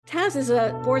Taz is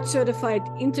a board-certified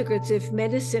integrative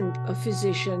medicine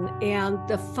physician and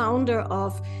the founder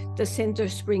of the Center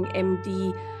Spring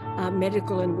MD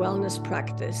medical and wellness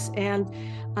practice. And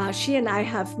she and I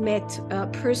have met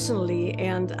personally,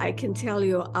 and I can tell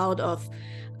you out of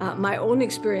my own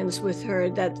experience with her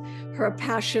that her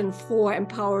passion for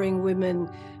empowering women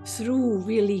through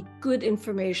really good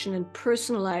information and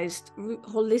personalized,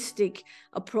 holistic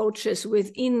approaches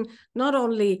within not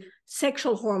only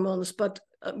sexual hormones, but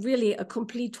really a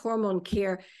complete hormone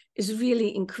care is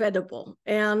really incredible.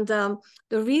 And the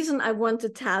reason I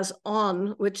wanted Taz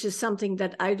on, which is something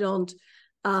that I don't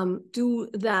do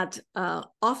that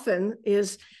often,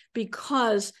 is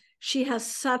because she has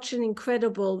such an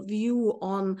incredible view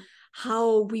on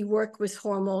how we work with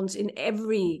hormones in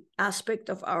every aspect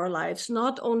of our lives,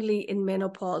 not only in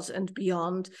menopause and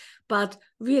beyond, but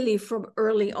really from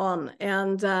early on.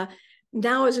 And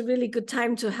now is a really good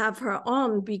time to have her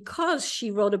on because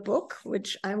she wrote a book,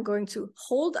 which I'm going to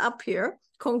hold up here.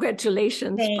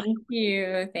 Congratulations. Thank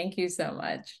you. Thank you so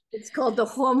much. It's called The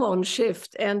Hormone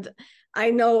Shift. And I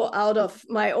know out of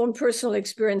my own personal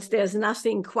experience, there's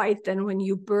nothing quite than when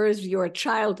you birth your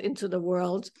child into the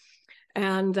world.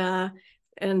 And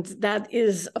that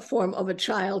is a form of a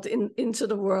child into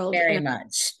the world. Very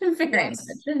much. Very yes.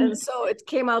 much. And so it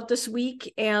came out this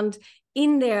week, and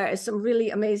in there is some really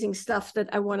amazing stuff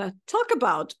that I want to talk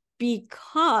about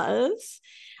because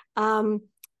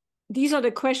these are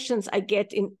the questions I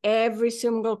get in every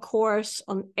single course,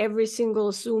 on every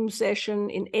single Zoom session,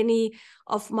 in any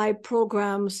of my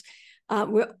programs.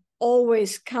 We're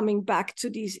always coming back to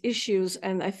these issues,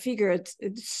 and I figured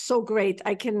it's so great.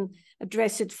 I can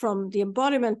address it from the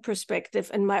embodiment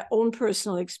perspective and my own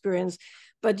personal experience,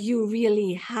 but you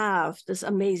really have this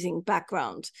amazing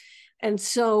background. And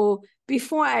so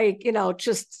before I,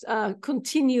 just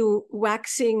continue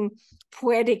waxing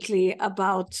poetically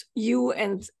about you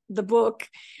and the book,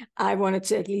 I wanted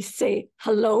to at least say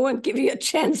hello and give you a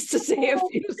chance to say a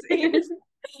few things.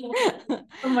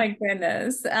 Oh my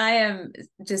goodness. I am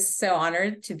just so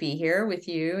honored to be here with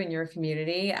you and your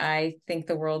community. I think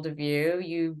the world of you.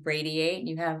 You radiate,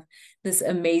 you have this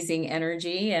amazing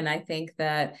energy. And I think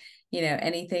that,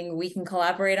 anything we can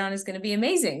collaborate on is going to be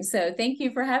amazing. So thank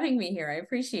you for having me here. I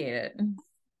appreciate it.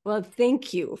 Well,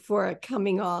 thank you for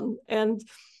coming on. And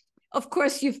of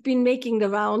course, you've been making the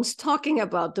rounds talking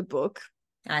about the book.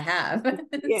 I have.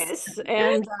 Yes.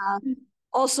 And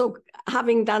also,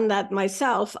 having done that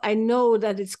myself, I know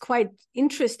that it's quite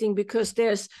interesting because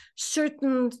there's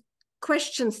certain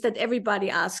questions that everybody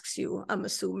asks you, I'm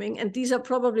assuming. And these are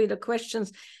probably the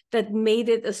questions that made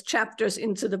it as chapters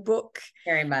into the book.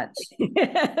 Very much.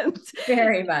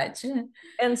 Very much.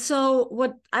 And so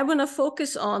what I want to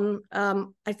focus on,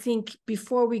 I think,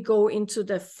 before we go into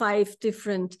the 5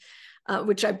 different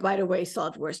which I, by the way,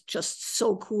 thought was just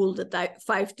so cool, that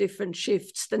 5 different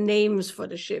shifts, the names for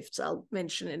the shifts I'll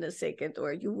mention in a second,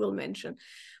 or you will mention.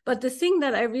 But the thing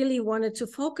that I really wanted to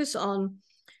focus on,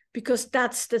 because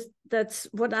that's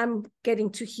what I'm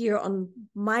getting to hear on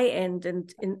my end and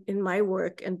in my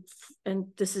work, and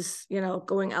this is,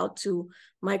 going out to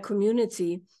my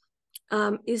community,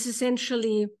 is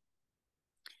essentially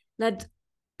that.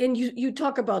 And you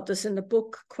talk about this in the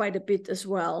book quite a bit as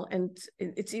well, and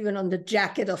it's even on the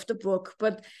jacket of the book,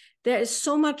 but there is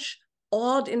so much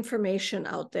odd information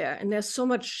out there, and there's so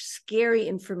much scary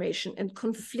information and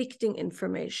conflicting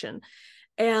information.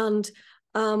 And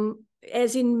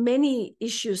as in many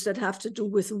issues that have to do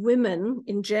with women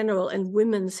in general and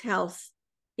women's health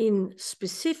in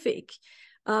specific,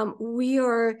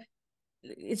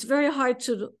 it's very hard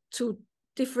to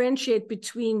differentiate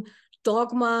between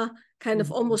dogma, kind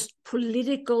of almost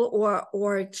political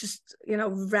or just,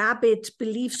 rabid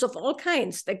beliefs of all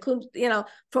kinds that could,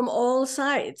 from all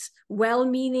sides,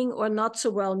 well-meaning or not so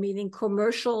well-meaning,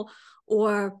 commercial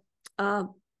or,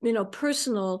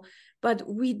 personal, but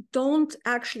we don't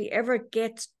actually ever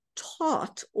get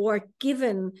taught or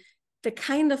given the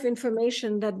kind of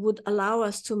information that would allow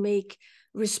us to make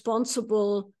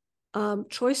responsible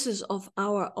choices of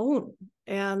our own.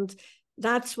 And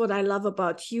that's what I love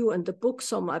about you and the book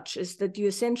so much, is that you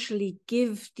essentially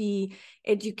give the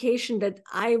education that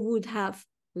I would have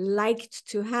liked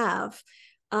to have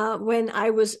when I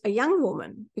was a young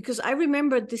woman. Because I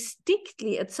remember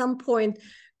distinctly at some point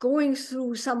going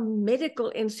through some medical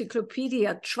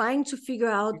encyclopedia, trying to figure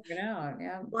out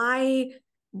why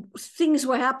things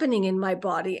were happening in my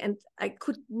body, and I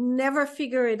could never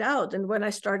figure it out. And when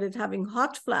I started having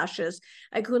hot flashes,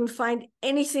 I couldn't find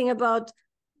anything about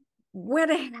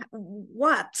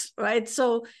what, right?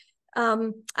 So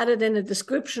other than a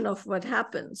description of what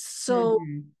happens. So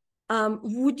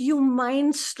Would you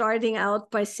mind starting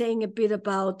out by saying a bit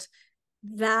about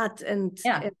that and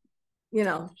you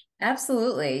know?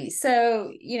 Absolutely.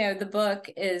 So, the book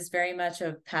is very much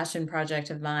a passion project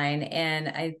of mine. And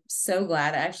I'm so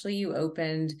glad actually you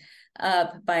opened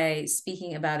up by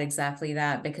speaking about exactly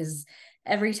that, because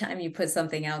every time you put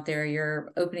something out there,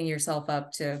 you're opening yourself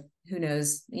up to who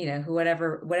knows,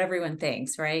 whatever, what everyone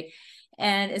thinks, right?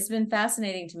 And it's been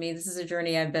fascinating to me. This is a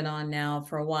journey I've been on now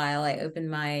for a while. I opened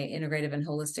my integrative and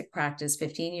holistic practice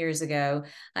 15 years ago.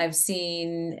 I've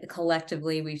seen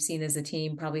collectively, we've seen as a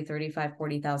team, probably 35,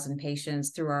 40,000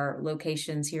 patients through our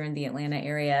locations here in the Atlanta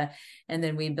area. And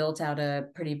then we built out a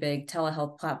pretty big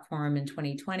telehealth platform in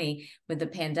 2020 with the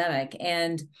pandemic.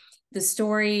 And the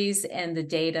stories and the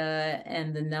data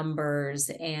and the numbers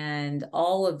and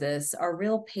all of this are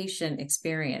real patient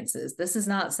experiences. This is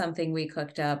not something we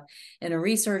cooked up in a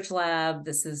research lab.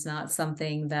 This is not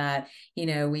something that,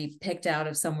 we picked out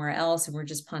of somewhere else and we're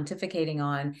just pontificating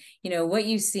on. What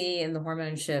you see in the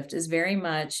hormone shift is very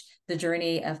much the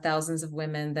journey of thousands of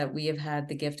women that we have had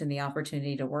the gift and the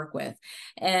opportunity to work with.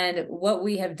 And what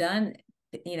we have done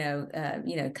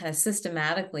kind of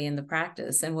systematically in the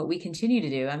practice and what we continue to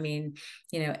do. I mean,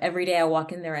 every day I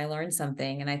walk in there, I learn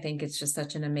something. And I think it's just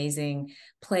such an amazing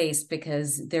place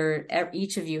because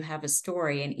each of you have a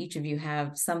story and each of you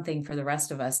have something for the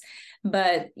rest of us.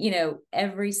 But,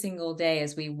 every single day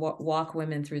as we walk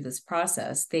women through this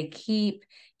process, they keep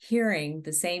hearing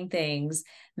the same things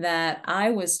that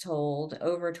I was told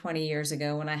over 20 years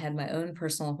ago when I had my own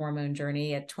personal hormone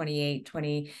journey at 28,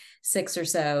 26 or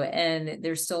so. And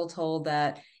they're still told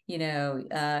that,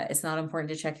 it's not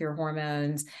important to check your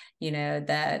hormones,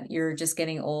 that you're just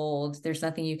getting old. There's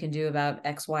nothing you can do about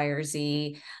X, Y, or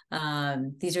Z.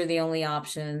 These are the only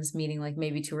options, meaning like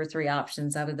maybe 2 or 3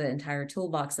 options out of the entire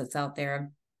toolbox that's out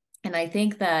there. And I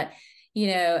think that,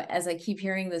 as I keep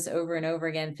hearing this over and over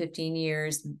again, 15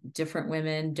 years, different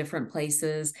women, different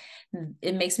places,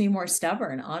 it makes me more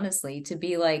stubborn, honestly, to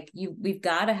be like, we've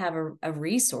got to have a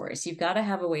resource. You've got to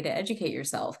have a way to educate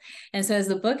yourself. And so as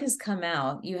the book has come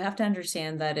out, you have to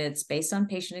understand that it's based on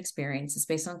patient experience. It's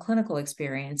based on clinical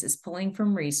experience. It's pulling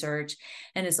from research.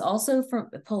 And it's also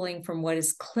pulling from what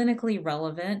is clinically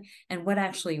relevant and what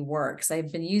actually works.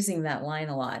 I've been using that line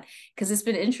a lot because it's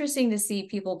been interesting to see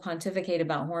people pontificate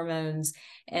about hormones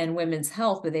and women's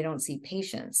health, but they don't see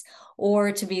patients,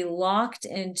 or to be locked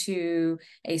into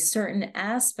a certain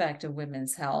aspect of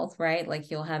women's health, right? Like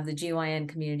you'll have the GYN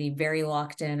community very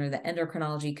locked in, or the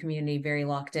endocrinology community very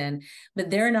locked in, but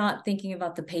they're not thinking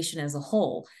about the patient as a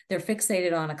whole. They're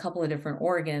fixated on a couple of different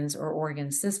organs or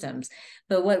organ systems.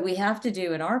 But what we have to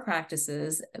do in our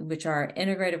practices, which are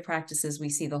integrative practices, we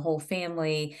see the whole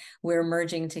family. We're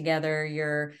merging together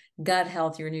your gut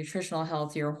health, your nutritional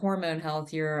health, your hormone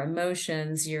health, your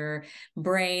emotions, your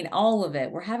brain, all of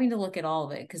it. We're having to look at all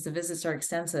of it because the visits are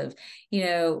extensive.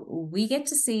 We get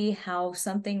to see how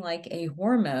something like a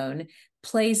hormone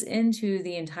plays into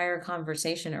the entire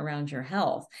conversation around your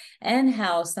health, and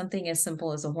how something as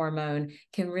simple as a hormone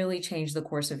can really change the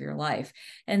course of your life.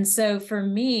 And so for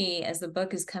me, as the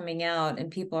book is coming out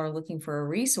and people are looking for a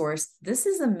resource, this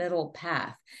is a middle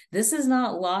path. This is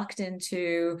not locked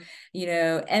into,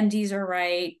 MDs are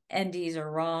right, NDs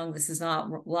are wrong. This is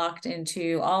not locked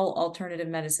into all alternative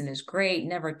medicine is great,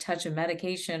 never touch a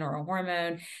medication or a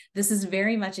hormone. This is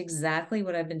very much exactly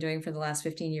what I've been doing for the last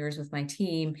 15 years with my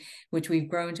team, which we've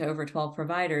grown to over 12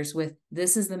 providers with.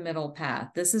 This is the middle path.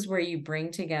 This is where you bring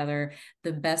together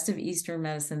the best of Eastern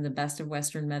medicine, the best of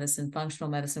Western medicine, functional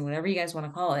medicine, whatever you guys want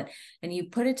to call it, and you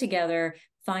put it together,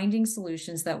 finding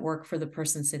solutions that work for the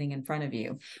person sitting in front of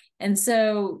you. And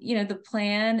so, the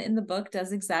plan in the book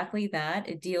does exactly that.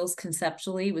 It deals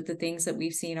conceptually with the things that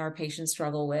we've seen our patients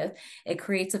struggle with. It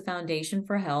creates a foundation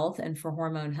for health and for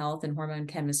hormone health and hormone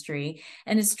chemistry.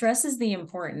 And it stresses the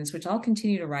importance, which I'll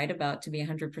continue to write about, to be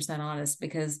 100% honest,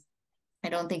 because I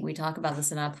don't think we talk about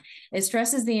this enough. It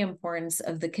stresses the importance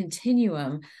of the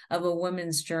continuum of a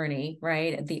woman's journey,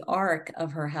 right? The arc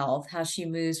of her health, how she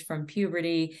moves from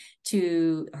puberty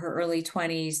to her early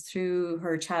 20s through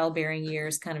her childbearing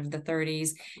years, kind of the 30s,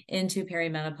 into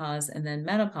perimenopause and then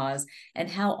menopause, and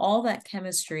how all that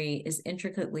chemistry is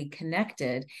intricately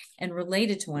connected and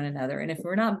related to one another. And if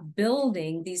we're not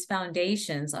building these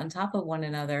foundations on top of one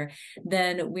another,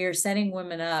 then we're setting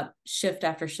women up shift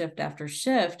after shift after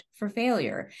shift for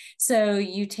failure. So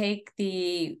you take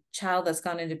the child that's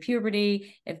gone into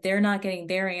puberty. If they're not getting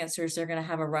their answers, they're going to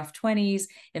have a rough 20s.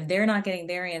 If they're not getting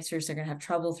their answers, they're going to have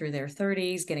trouble through their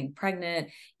 30s, getting pregnant,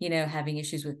 having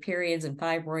issues with periods and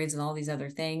fibroids and all these other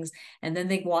things. And then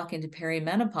they walk into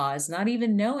perimenopause, not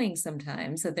even knowing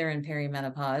sometimes that they're in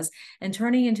perimenopause, and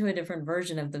turning into a different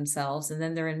version of themselves. And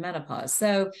then they're in menopause.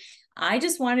 So I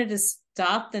just wanted to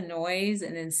stop the noise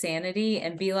and insanity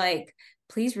and be like,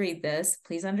 please read this,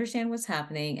 please understand what's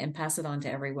happening, and pass it on to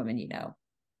every woman you know.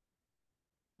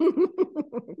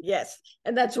 Yes.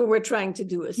 And that's what we're trying to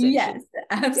do, essentially. Yes,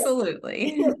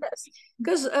 absolutely. Yes.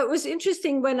 Because it was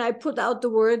interesting when I put out the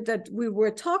word that we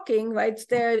were talking, right?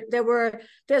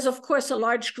 There's of course a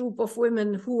large group of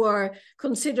women who are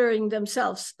considering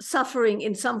themselves suffering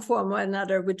in some form or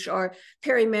another, which are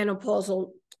perimenopausal,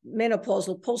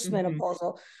 menopausal,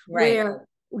 postmenopausal, Right. where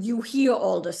you hear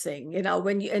all the thing,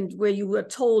 where you were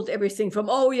told everything from,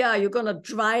 oh yeah, you're going to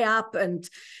dry up and,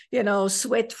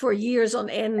 sweat for years on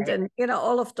end, right. And,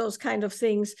 all of those kind of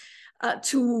things,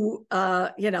 to,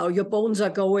 your bones are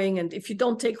going. And if you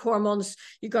don't take hormones,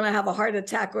 you're going to have a heart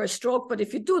attack or a stroke. But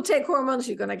if you do take hormones,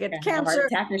 you're going to get cancer.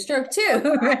 Heart attack or stroke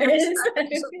too. Right?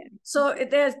 So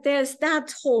there's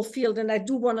that whole field. And I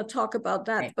do want to talk about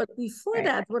that. Right. But before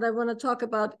that, what I want to talk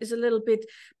about is a little bit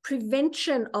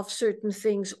prevention of certain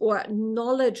things or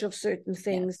knowledge of certain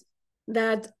things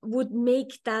that would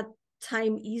make that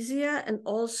time easier. And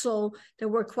also there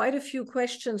were quite a few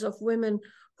questions of women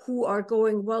who are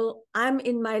going, well, I'm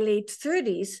in my late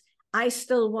 30s, I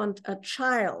still want a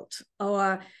child,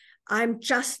 or I'm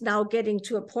just now getting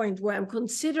to a point where I'm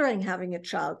considering having a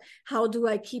child. How do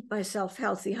I keep myself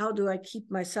healthy? How do I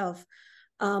keep myself,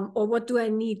 or what do I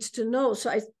need to know? So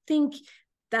I think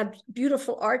that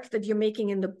beautiful arc that you're making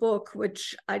in the book,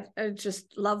 which I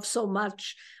just love so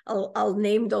much. I'll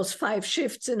name those 5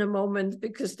 shifts in a moment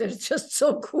because they're just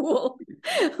so cool.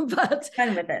 But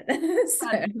fun with it.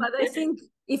 but I think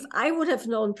if I would have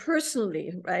known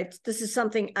personally, right, this is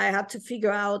something I had to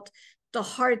figure out the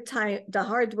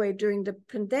hard way during the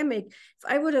pandemic. If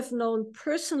I would have known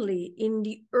personally in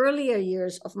the earlier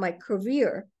years of my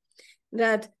career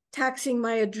that taxing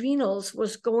my adrenals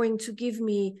was going to give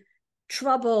me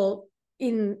trouble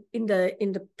in the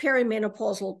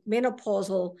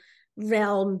menopausal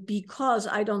realm because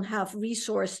I don't have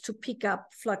resource to pick up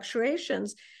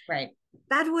fluctuations, right,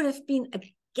 that would have been a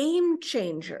game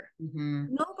changer.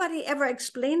 Mm-hmm. Nobody ever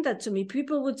explained that to me.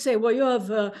 People would say, well, you have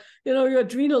your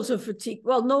adrenals are fatigued.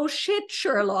 Well, no shit,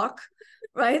 Sherlock,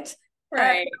 right?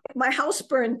 Right. My house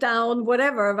burned down,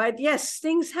 whatever, right? Yes,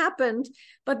 things happened,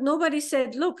 but nobody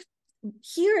said, look,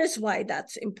 here is why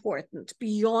that's important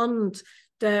beyond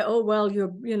the, oh, well,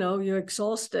 you're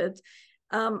exhausted.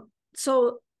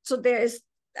 So there is,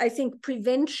 I think,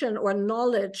 prevention or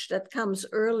knowledge that comes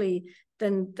early,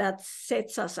 then that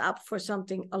sets us up for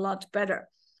something a lot better.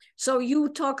 So you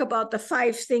talk about the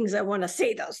 5 things. I want to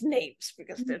say those names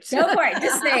because they're go for it.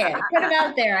 Just say it. Put them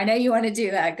out there. I know you want to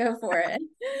do that. Go for it.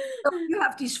 So you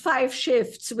have these 5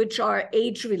 shifts, which are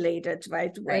age related,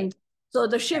 right? And so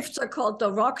the shifts are called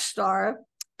the rock star,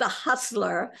 the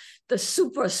hustler, the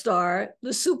superstar,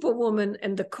 the superwoman,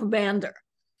 and the commander.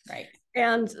 Right.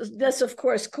 And this, of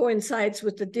course, coincides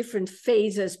with the different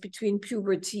phases between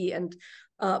puberty and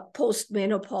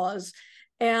post-menopause.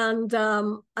 And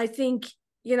I think,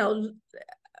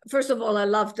 first of all, I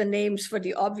love the names for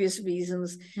the obvious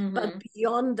reasons. Mm-hmm. But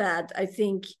beyond that, I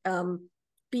think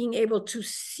being able to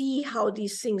see how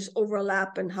these things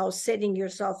overlap and how setting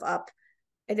yourself up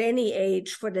at any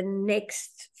age for the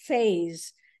next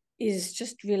phase is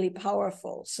just really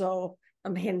powerful. So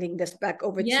I'm handing this back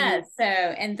over to you. Yeah. So,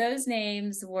 and those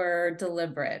names were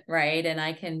deliberate, right? And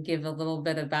I can give a little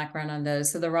bit of background on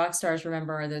those. So the rock stars,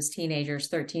 remember, are those teenagers,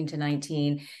 13 to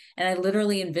 19. And I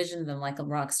literally envisioned them like a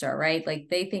rock star, right? Like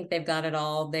they think they've got it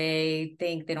all. They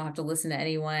think they don't have to listen to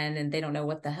anyone and they don't know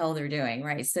what the hell they're doing,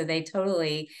 right? So they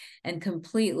totally and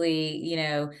completely,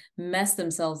 mess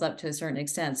themselves up to a certain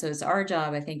extent. So it's our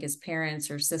job, I think, as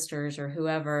parents or sisters or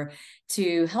whoever,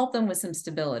 to help them with some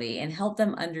stability and help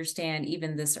them understand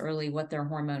even this early what their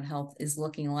hormone health is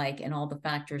looking like and all the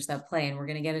factors that play. And we're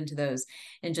going to get into those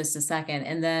in just a second.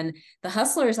 And then the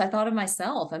hustlers, I thought of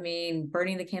myself. I mean,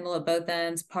 burning the candle at both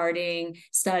ends, partying,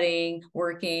 studying,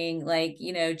 working,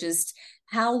 just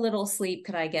how little sleep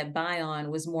could I get by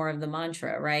on was more of the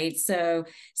mantra, right?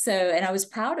 And I was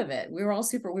proud of it. We were all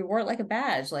we wore it like a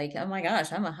badge, like, oh my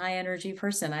gosh, I'm a high energy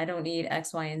person. I don't need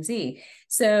X, Y, and Z.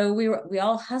 So we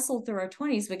all hustled through our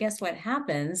 20s, but guess what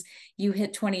happens? You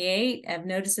hit 28. I've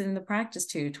noticed it in the practice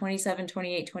too, 27,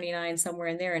 28, 29, somewhere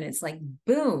in there. And it's like,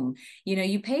 boom,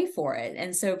 you pay for it.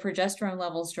 And so progesterone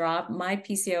levels drop. My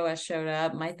PCOS showed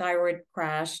up, my thyroid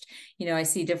crashed. I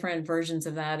see different versions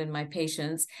of that in my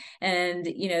patients. And,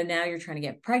 now you're trying to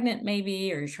get pregnant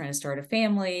maybe, or you're trying to start a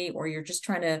family, or you're just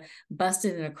trying to bust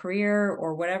it in a career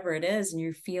or whatever it is. And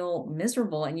you feel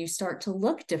miserable and you start to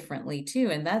look differently too.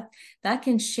 And that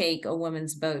can shake a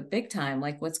woman's boat big time.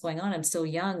 Like, what's going on? I'm still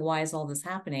young. Why is all this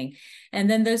happening? And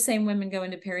then those same women go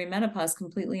into perimenopause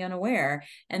completely unaware,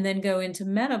 and then go into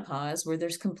menopause where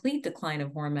there's complete decline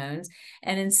of hormones.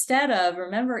 And instead of,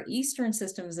 remember, Eastern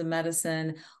systems of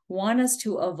medicine want us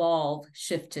to evolve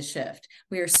shift to shift.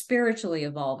 We are spiritually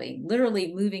evolving,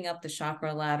 literally moving up the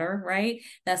chakra ladder, right?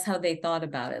 That's how they thought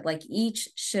about it. Like, each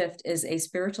shift is a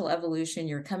spiritual evolution.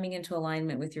 You're coming into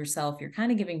alignment with yourself. You're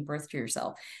kind of giving birth to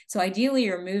yourself. So ideally,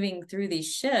 you're moving through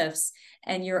these shifts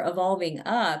and you're evolving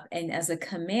up. And as a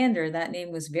commander, that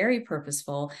name was very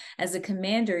purposeful. As a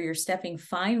commander, you're stepping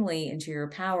finally into your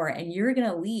power, and you're going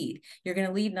to lead. You're going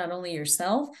to lead not only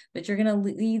yourself, but you're going to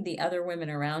lead the other women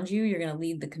around you. You're going to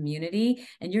lead the community,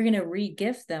 and you're going to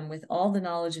re-gift them with all the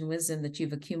knowledge and wisdom that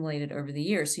you've accumulated over the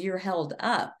years. So you're held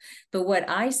up. But what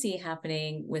I see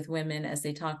happening with women as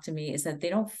they talk to me is that they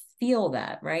don't feel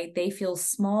that, right? They feel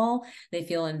small, they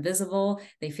feel invisible,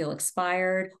 they feel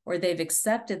expired, or they've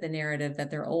accepted the narrative that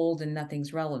they're old and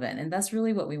nothing's relevant. And that's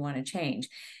really what we want to change.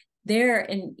 There,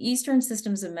 in Eastern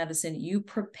systems of medicine, you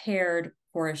prepared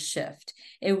for a shift.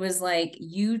 It was like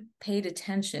you paid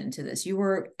attention to this. You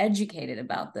were educated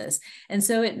about this. And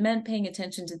so it meant paying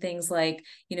attention to things like,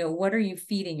 what are you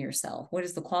feeding yourself? What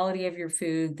is the quality of your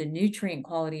food, the nutrient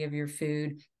quality of your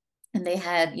food? And they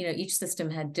had, each system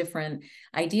had different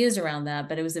ideas around that,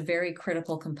 but it was a very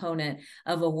critical component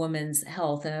of a woman's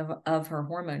health and of her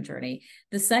hormone journey.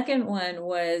 The second one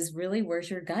was really, where's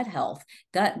your gut health?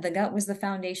 The gut was the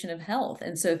foundation of health.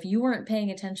 And so if you weren't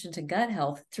paying attention to gut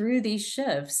health through these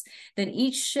shifts, then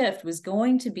each shift was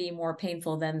going to be more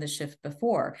painful than the shift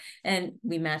before. And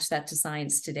we match that to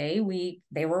science today.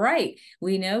 They were right.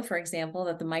 We know, for example,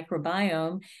 that the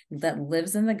microbiome that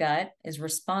lives in the gut is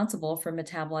responsible for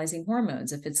metabolizing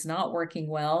hormones. If it's not working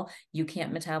well, you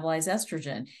can't metabolize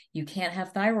estrogen. You can't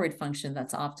have thyroid function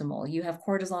that's optimal. You have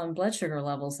cortisol and blood sugar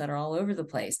levels that are all over the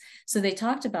place. So they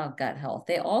talked about gut health.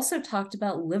 They also talked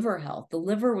about liver health. The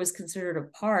liver was considered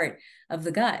a part of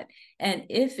the gut. And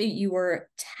if you were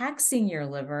taxing your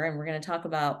liver, and we're going to talk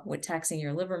about what taxing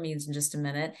your liver means in just a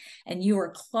minute, and you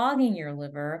were clogging your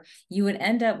liver, you would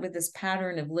end up with this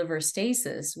pattern of liver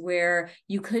stasis where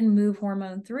you couldn't move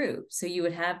hormone through. So you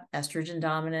would have estrogen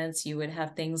dominance, you would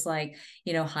have things like,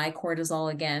 high cortisol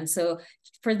again. So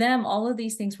for them, all of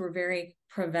these things were very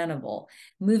preventable.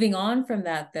 Moving on from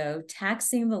that, though,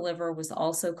 taxing the liver was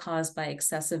also caused by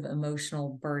excessive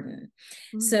emotional burden.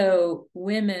 Mm-hmm. So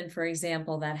women, for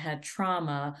example, that had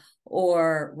trauma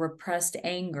or repressed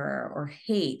anger or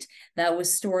hate, that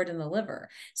was stored in the liver.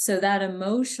 So that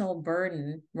emotional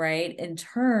burden, right, in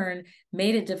turn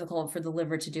made it difficult for the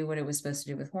liver to do what it was supposed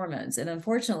to do with hormones. And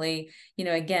unfortunately,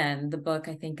 again, the book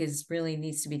I think really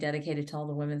needs to be dedicated to all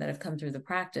the women that have come through the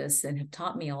practice and have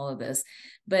taught me all of this.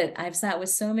 But I've sat with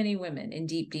so many women in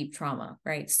deep, deep trauma,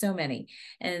 right? So many.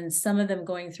 And some of them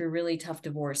going through really tough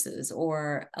divorces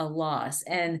or a loss.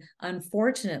 And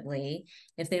unfortunately,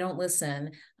 if they don't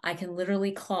listen, I can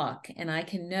literally clock and I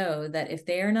can know that if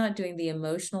they are not doing the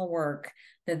emotional work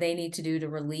that they need to do to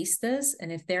release this,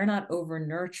 and if they're not over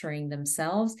nurturing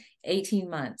themselves, 18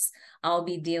 months, I'll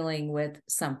be dealing with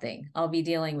something. I'll be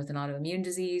dealing with an autoimmune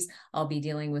disease. I'll be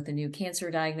dealing with a new cancer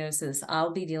diagnosis.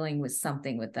 I'll be dealing with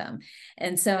something with them.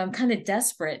 And so I'm kind of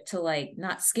desperate to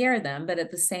not scare them, but at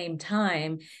the same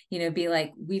time, be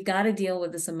like, we've got to deal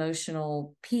with this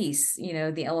emotional piece,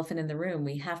 the elephant in the room.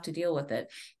 We have to deal with it.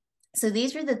 So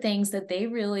these are the things that they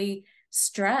really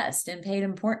stressed and paid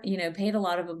a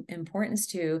lot of importance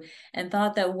to, and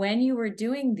thought that when you were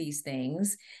doing these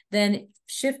things, then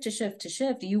shift to shift to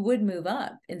shift, you would move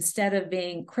up instead of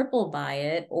being crippled by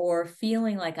it or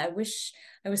feeling like, I wish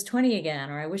I was 20 again,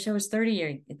 or I wish I was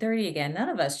 30 again. None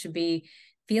of us should be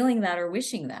feeling that or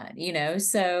wishing that,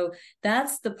 so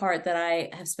that's the part that I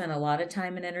have spent a lot of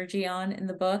time and energy on in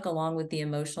the book, along with the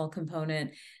emotional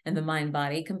component and the mind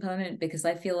body component, because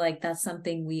I feel like that's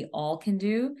something we all can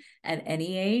do at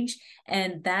any age.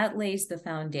 And that lays the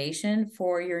foundation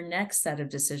for your next set of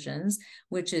decisions,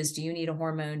 which is, do you need a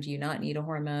hormone? Do you not need a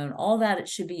hormone? All that, it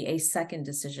should be a second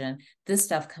decision. This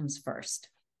stuff comes first.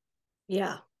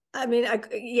 Yeah. I mean,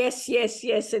 yes,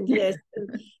 and yes.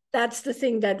 That's the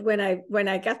thing that when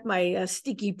I got my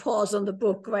sticky paws on the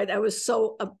book, right, I was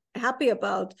so happy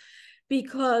about,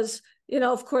 because,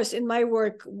 of course, in my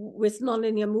work with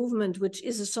nonlinear movement, which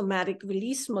is a somatic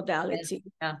release modality,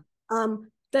 yeah.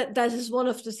 That is one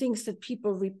of the things that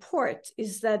people report,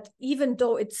 is that even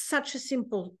though it's such a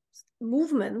simple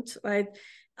movement, right,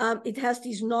 it has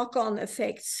these knock-on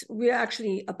effects. We're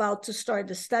actually about to start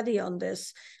a study on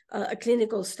this, a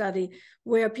clinical study,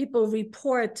 where people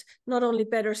report not only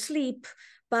better sleep,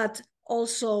 but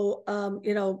also,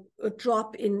 a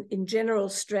drop in general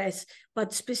stress,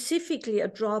 but specifically a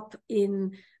drop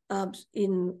in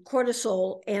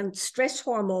cortisol and stress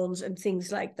hormones and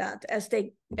things like that as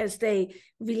they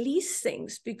release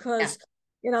things. Because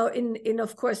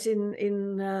of course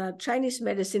in Chinese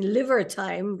medicine, liver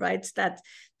time, right,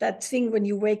 that thing when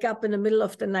you wake up in the middle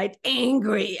of the night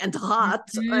angry and hot,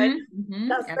 right,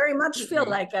 that very much feel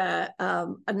like a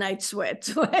night sweat,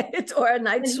 right, or a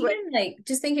night sweat. Even like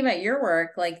just thinking about your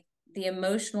work, like the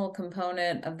emotional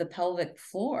component of the pelvic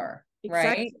floor.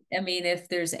 Exactly. Right. I mean, if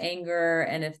there's anger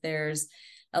and if there's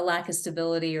a lack of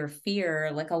stability or fear,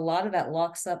 like a lot of that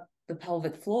locks up the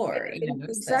pelvic floor.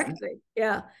 Exactly.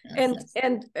 Yeah. And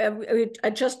I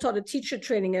just taught a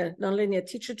nonlinear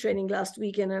teacher training last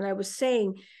weekend, and I was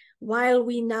saying, while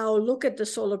we now look at the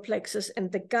solar plexus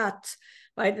and the gut,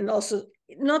 right, and also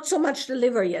not so much the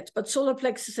liver yet, but solar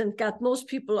plexus and gut, most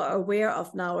people are aware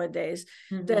of nowadays.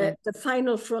 The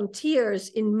final frontiers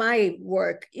in my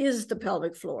work is the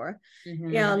pelvic floor.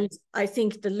 And I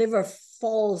think the liver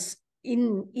falls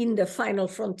in the final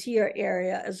frontier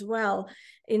area as well,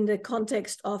 in the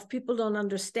context of people don't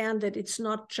understand that it's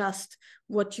not just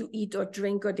what you eat or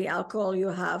drink or the alcohol you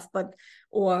have, but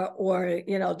or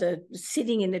the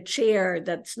sitting in a chair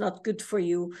that's not good for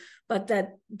you, but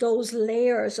that those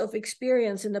layers of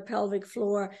experience in the pelvic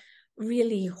floor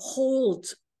really hold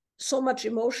so much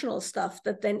emotional stuff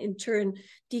that then in turn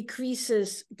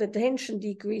decreases the tension,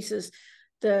 decreases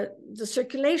the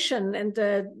circulation and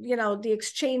the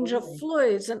exchange of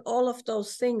fluids and all of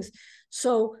those things.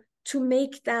 So to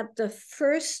make that the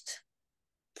first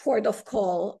port of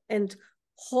call, and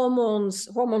hormone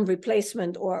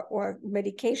replacement or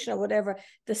medication or whatever,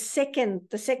 the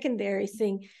secondary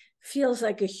thing, feels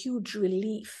like a huge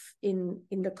relief in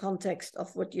the context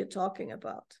of what you're talking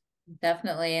about.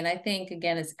 Definitely. And I think,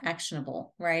 again, it's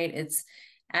actionable, right? It's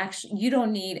actually, you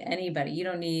don't need anybody. You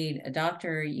don't need a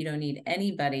doctor. You don't need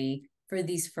anybody for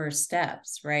these first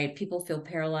steps, right? People feel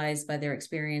paralyzed by their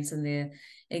experience in the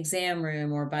exam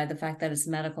room or by the fact that it's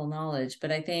medical knowledge.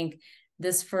 But I think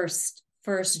this first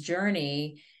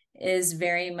journey is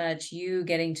very much you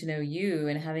getting to know you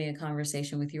and having a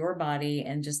conversation with your body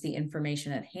and just the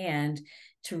information at hand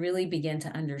to really begin to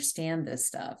understand this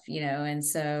stuff, and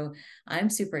so I'm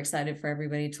super excited for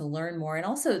everybody to learn more. And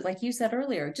also, like you said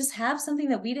earlier, just have something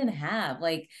that we didn't have.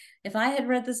 Like if I had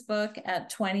read this book at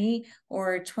 20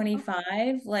 or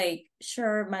 25, like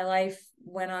sure, my life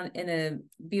went on in a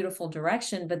beautiful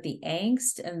direction, but the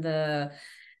angst and the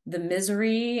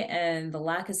misery and the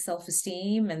lack of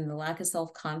self-esteem and the lack of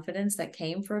self-confidence that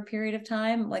came for a period of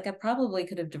time, like I probably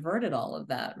could have diverted all of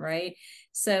that, right?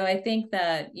 So I think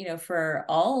that, for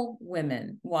all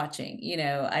women watching,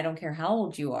 I don't care how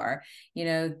old you are,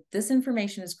 this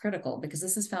information is critical because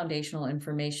this is foundational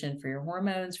information for your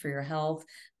hormones, for your health,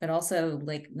 but also,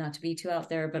 like, not to be too out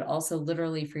there, but also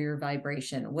literally for your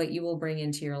vibration, what you will bring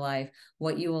into your life,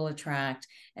 what you will attract,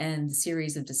 and the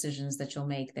series of decisions that you'll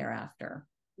make thereafter.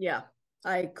 Yeah,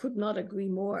 I could not agree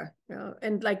more.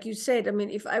 And like you said, I mean,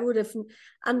 if I would have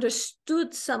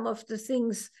understood some of the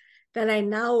things that I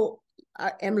now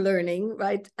am learning,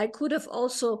 right, I could have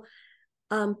also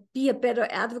be a better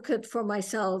advocate for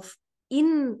myself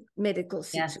in medical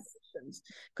situations.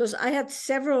 Because I had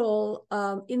several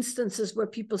instances where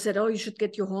people said, oh, you should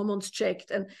get your hormones checked.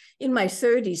 And in my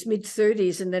 30s, mid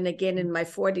 30s, and then again in my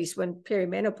 40s when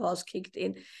perimenopause kicked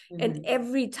in. And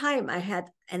every time I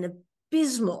had an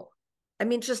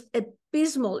just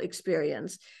abysmal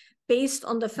experience based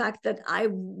on the fact that I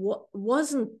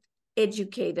wasn't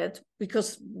educated,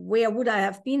 because where would I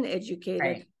have been educated?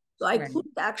 Right. So I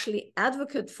couldn't actually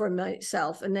advocate for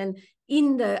myself. And then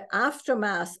in the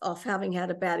aftermath of having had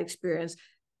a bad experience,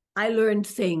 I learned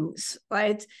things,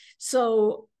 right?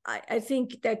 So I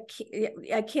think that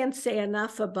I can't say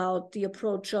enough about the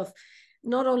approach of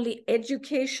not only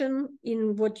education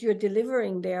in what you're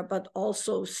delivering there, but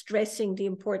also stressing the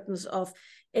importance of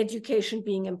education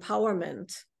being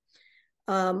empowerment.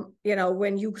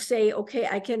 When you say, okay,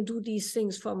 I can do these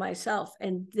things for myself,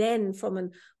 and then from a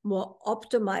more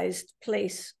optimized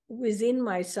place within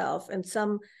myself and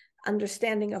some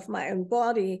understanding of my own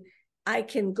body, I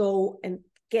can go and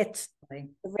get the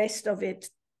rest of it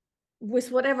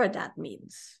with whatever that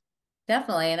means.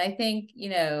 Definitely. And I think,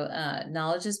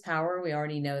 knowledge is power. We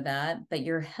already know that, but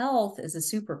your health is a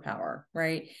superpower,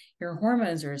 right? Your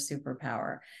hormones are a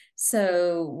superpower.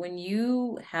 So when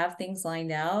you have things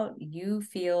lined out, you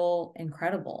feel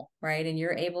incredible, right? And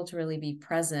you're able to really be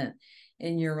present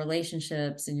in your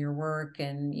relationships and your work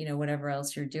and, whatever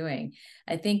else you're doing.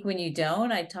 I think when you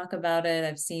don't, I talk about it.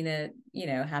 I've seen it,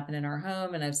 happen in our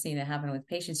home, and I've seen it happen with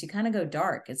patients. You kind of go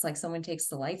dark. It's like someone takes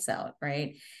the lights out,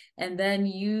 right? And then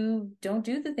you don't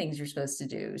do the things you're supposed to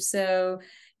do. So,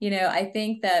 I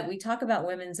think that we talk about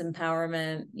women's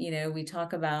empowerment, we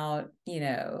talk about,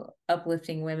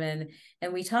 uplifting women,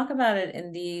 and we talk about it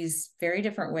in these very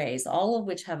different ways, all of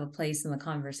which have a place in the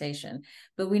conversation,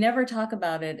 but we never talk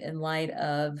about it in light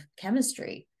of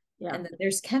chemistry. Yeah. And that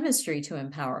there's chemistry to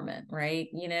empowerment, right?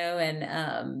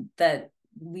 And that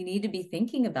we need to be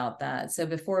thinking about that. So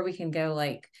before we can go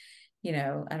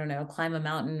I don't know, climb a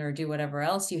mountain or do whatever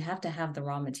else, you have to have the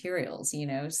raw materials,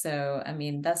 So, I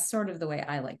mean, that's sort of the way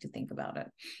I like to think about it.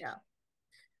 Yeah.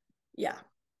 Yeah.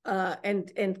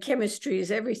 And chemistry is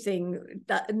everything.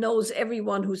 That knows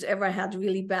everyone who's ever had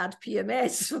really bad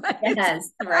PMS, right?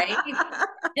 Yes, right.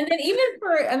 And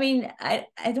then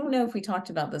I don't know if we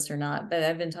talked about this or not, but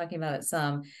I've been talking about it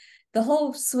some, the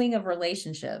whole swing of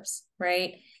relationships,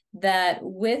 right? That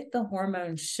with the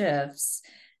hormone shifts,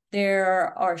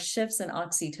 there are shifts in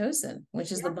oxytocin,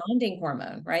 which is the bonding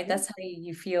hormone, right? That's how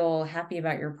you feel happy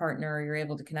about your partner, you're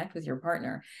able to connect with your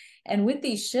partner. And with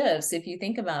these shifts, if you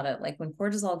think about it, like when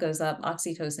cortisol goes up,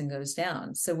 oxytocin goes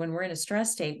down. So when we're in a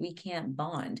stress state, we can't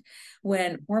bond.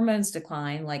 When hormones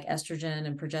decline, like estrogen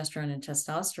and progesterone and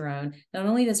testosterone, not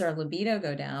only does our libido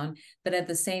go down, but at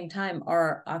the same time,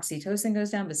 our oxytocin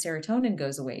goes down, but serotonin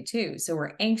goes away too. So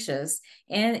we're anxious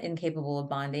and incapable of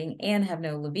bonding and have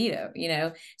no libido,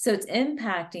 So it's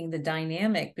impacting the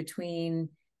dynamic between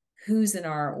who's in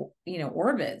our,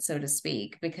 orbit, so to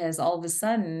speak, because all of a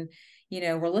sudden,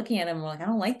 we're looking at them, we're like, I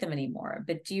don't like them anymore.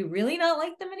 But do you really not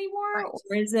like them anymore? Right.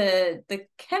 Or is it the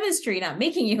chemistry not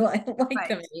making you like right.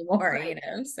 them anymore, right.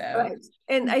 So. Right.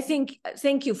 And I think,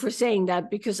 thank you for saying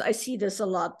that, because I see this a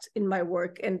lot in my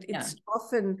work, and it's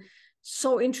often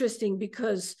so interesting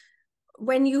because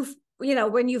when you've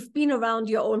been around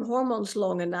your own hormones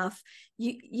long enough,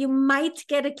 you might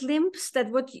get a glimpse that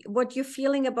what you're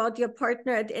feeling about your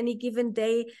partner at any given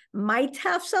day might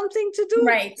have something to do,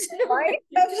 right? Might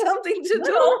have something to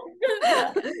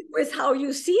do with how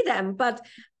you see them. But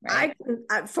right.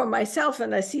 I, for myself,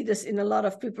 and I see this in a lot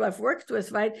of people I've worked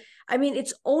with, right? I mean,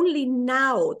 it's only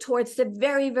now, towards the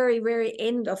very, very, very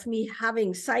end of me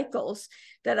having cycles,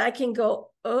 that I can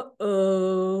go,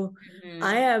 I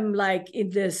am like in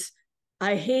this,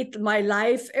 I hate my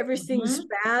life, everything's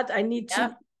bad, I need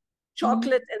to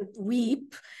chocolate and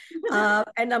weep,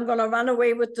 and I'm gonna run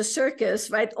away with the circus,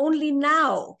 right? Only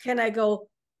now can I go,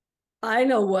 I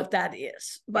know what that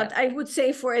is. But I would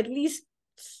say for at least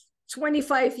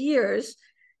 25 years,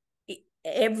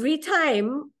 every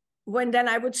time when then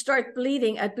I would start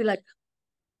bleeding, I'd be like,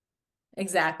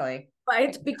 exactly. Right,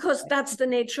 exactly. Because that's the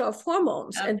nature of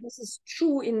hormones, and this is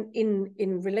true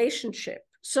in relationship.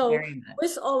 So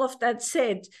with all of that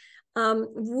said,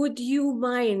 would you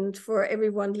mind, for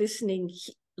everyone listening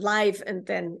live, and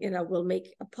then we'll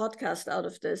make a podcast out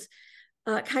of this,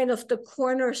 kind of the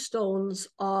cornerstones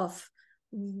of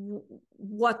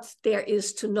what there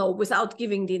is to know, without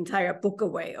giving the entire book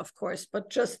away, of course,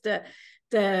 but just the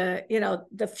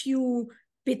few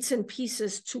bits and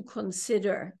pieces to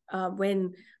consider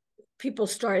when people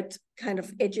start kind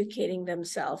of educating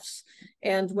themselves,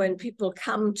 and when people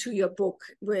come to your book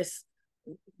with,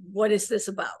 what is this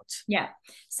about? Yeah.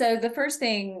 So the first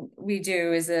thing we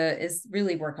do is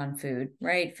really work on food,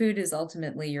 right? Food is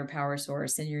ultimately your power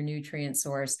source and your nutrient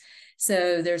source.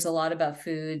 So there's a lot about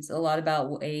foods, a lot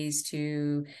about ways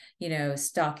to,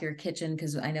 stock your kitchen,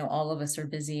 because I know all of us are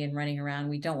busy and running around.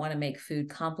 We don't want to make food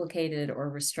complicated or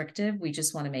restrictive. We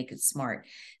just want to make it smart.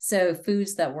 So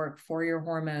foods that work for your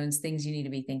hormones, things you need to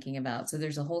be thinking about. So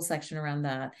there's a whole section around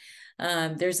that.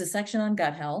 There's a section on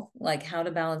gut health, like how to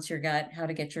balance your gut, how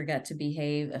to get get your gut to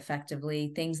behave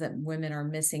effectively, things that women are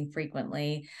missing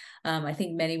frequently. I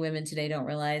think many women today don't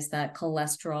realize that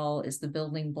cholesterol is the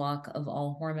building block of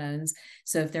all hormones.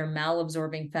 So if they're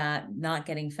malabsorbing fat, not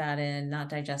getting fat in, not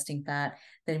digesting fat,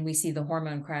 then we see the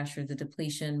hormone crash or the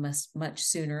depletion much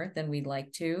sooner than we'd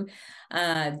like to.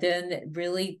 Then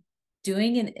really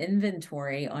doing an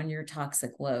inventory on your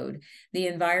toxic load. The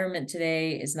environment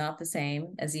today is not the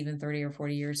same as even 30 or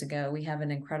 40 years ago. We have an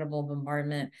incredible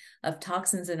bombardment of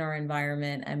toxins in our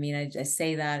environment. I mean, I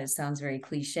say that, it sounds very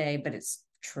cliche, but it's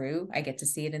true. I get to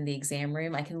see it in the exam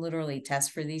room. I can literally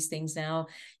test for these things now.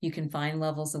 You can find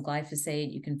levels of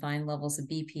glyphosate, you can find levels of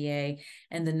BPA,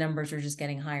 and the numbers are just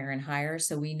getting higher and higher.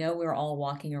 So we know we're all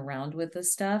walking around with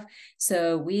this stuff.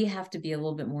 So we have to be a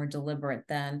little bit more deliberate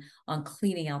then on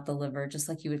cleaning out the liver, just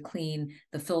like you would clean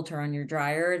the filter on your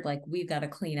dryer. Like we've got to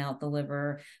clean out the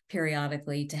liver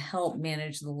periodically to help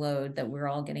manage the load that we're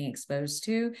all getting exposed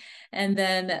to. And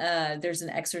then there's an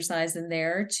exercise in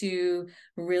there to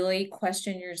really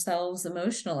question yourselves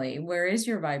emotionally. Where is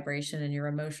your vibration and your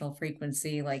emotional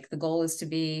frequency? Like the goal is to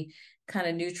be kind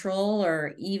of neutral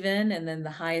or even, and then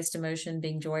the highest emotion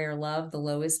being joy or love, the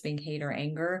lowest being hate or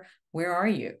anger. Where are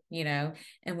you?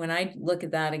 And when I look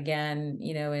at that again,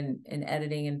 in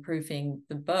editing and proofing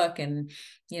the book, and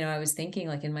I was thinking,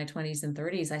 like, in my 20s and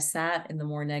 30s, I sat in the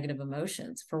more negative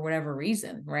emotions for whatever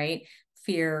reason, right?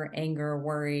 Fear, anger,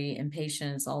 worry,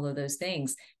 impatience, all of those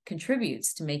things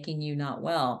contributes to making you not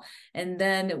well. And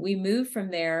then we move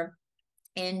from there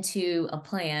into a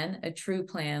plan, a true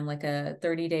plan, like a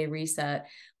 30-day reset,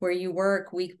 where you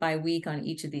work week by week on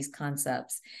each of these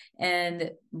concepts.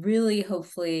 And really,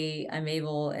 hopefully, I'm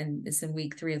able, and it's in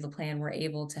week 3 of the plan, we're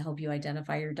able to help you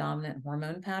identify your dominant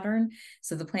hormone pattern.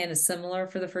 So the plan is similar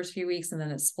for the first few weeks, and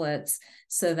then it splits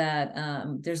so that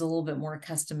there's a little bit more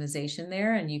customization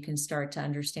there, and you can start to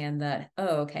understand that,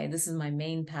 oh, okay, this is my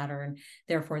main pattern,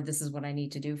 therefore this is what I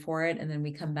need to do for it. And then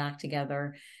we come back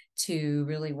together to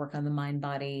really work on the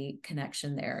mind-body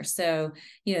connection there. So,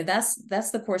 that's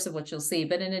the course of what you'll see.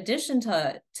 But in addition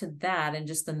to that, and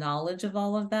just the knowledge of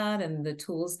all of that and the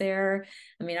tools there,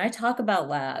 I mean, I talk about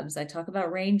labs, I talk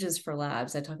about ranges for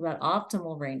labs, I talk about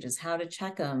optimal ranges, how to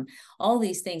check them, all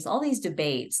these things, all these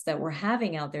debates that we're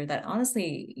having out there that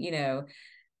honestly,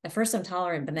 at first I'm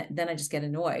tolerant, but then I just get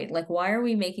annoyed. Like, why are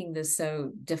we making this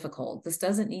so difficult? This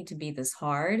doesn't need to be this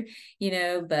hard,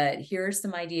 but here are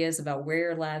some ideas about where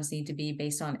your labs need to be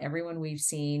based on everyone we've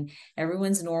seen.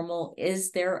 Everyone's normal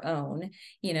is their own.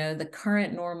 The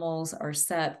current normals are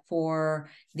set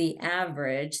for the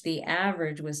average. The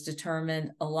average was determined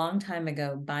a long time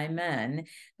ago by men,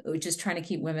 just trying to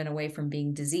keep women away from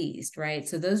being diseased, right?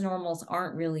 So those normals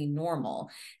aren't really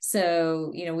normal.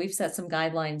 So, we've set some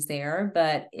guidelines there,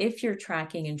 but if you're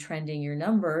tracking and trending your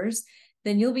numbers,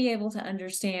 then you'll be able to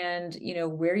understand,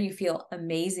 where you feel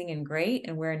amazing and great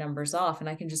and where a number's off. And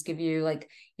I can just give you,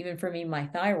 like, even for me, my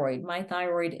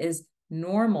thyroid is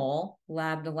normal,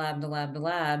 lab to lab to lab to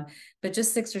lab. But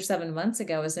just 6 or 7 months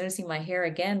ago, I was noticing my hair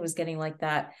again was getting like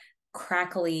that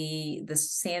crackly, the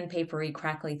sandpapery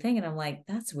crackly thing. And I'm like,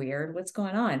 that's weird. What's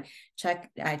going on?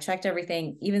 I checked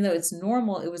everything. Even though it's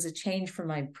normal, it was a change from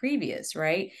my previous,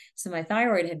 right? So my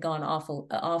thyroid had gone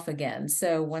off again.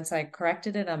 So once I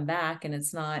corrected it, I'm back and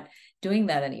it's not doing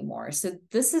that anymore. So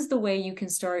this is the way you can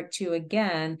start to,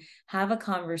 again, have a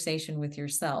conversation with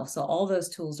yourself. So all those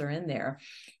tools are in there.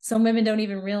 Some women don't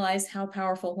even realize how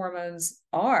powerful hormones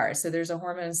are. So there's a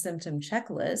hormone symptom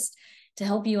checklist to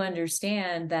help you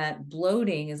understand that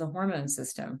bloating is a hormone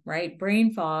system, right?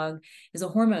 Brain fog is a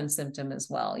hormone symptom as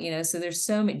well. So there's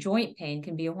so many, joint pain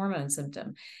can be a hormone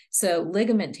symptom. So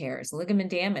ligament tears, ligament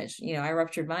damage, I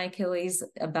ruptured my Achilles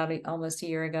about almost a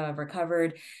year ago. I've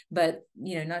recovered, but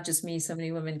not just me, so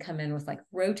many women come in with like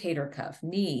rotator cuff,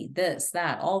 knee, this,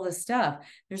 that, all this stuff.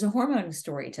 There's a hormone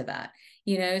story to that.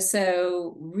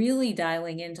 So really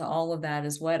dialing into all of that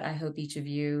is what I hope each of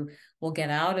you will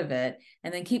get out of it,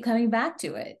 and then keep coming back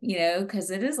to it, because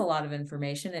it is a lot of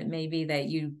information. It may be that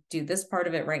you do this part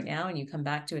of it right now and you come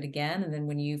back to it again. And then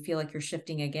when you feel like you're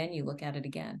shifting again, you look at it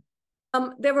again.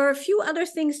 There were a few other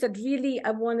things that really I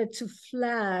wanted to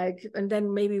flag, and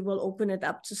then maybe we'll open it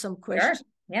up to some questions. Sure.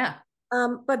 Yeah.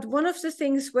 But one of the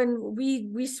things when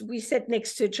we sat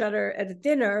next to each other at a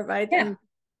dinner, right? Yeah.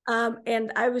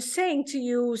 And I was saying to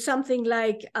you something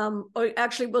like, or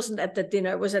actually it wasn't at the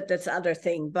dinner, it was at this other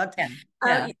thing. But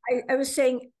Yeah. I was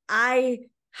saying I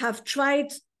have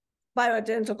tried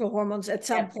bioidentical hormones at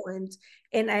some point,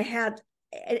 and I had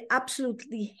an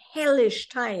absolutely hellish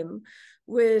time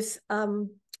with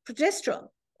progesterone.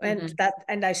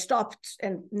 And I stopped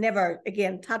and never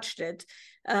again touched it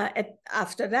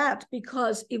after that,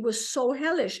 because it was so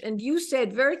hellish. And you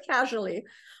said very casually,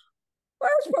 well,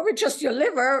 it's probably just your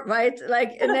liver, right?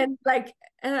 Like, and then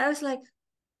and I was like,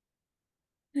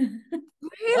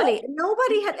 really?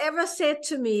 Nobody had ever said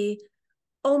to me,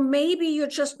 oh, maybe you're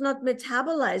just not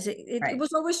metabolizing it. It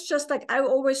was always just like, I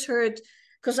always heard,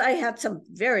 because I had some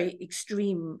very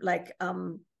extreme, like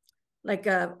almost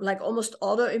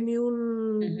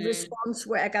autoimmune response,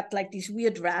 where I got like these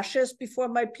weird rashes before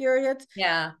my period.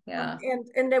 Yeah. And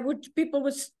people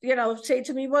would, say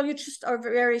to me, well, you just are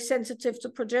very sensitive to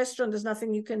progesterone. There's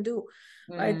nothing you can do,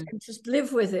 right? And just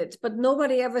live with it. But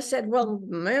nobody ever said, well,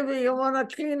 maybe you want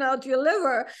to clean out your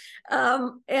liver.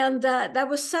 That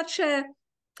was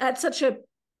I had such a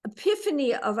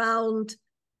epiphany around,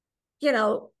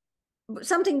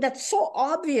 something that's so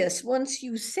obvious once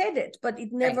you said it, but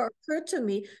it never occurred to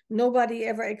me. Nobody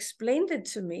ever explained it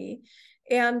to me.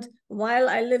 And while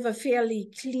I live a fairly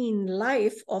clean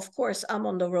life, of course, I'm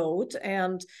on the road.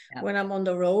 And when I'm on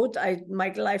the road,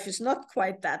 my life is not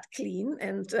quite that clean.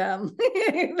 And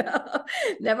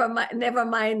never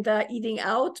mind eating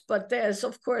out. But there's,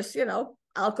 of course,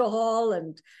 alcohol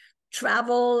and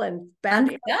travel and bad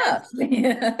stuff. A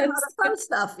lot of fun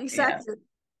stuff. Exactly.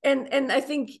 And I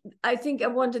think I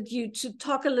wanted you to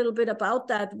talk a little bit about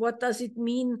that. What does it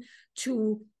mean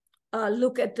to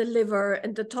look at the liver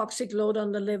and the toxic load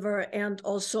on the liver, and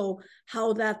also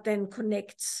how that then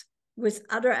connects with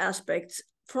other aspects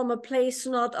from a place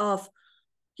not of,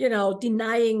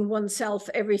 denying oneself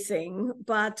everything,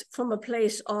 but from a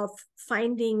place of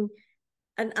finding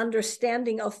an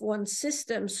understanding of one's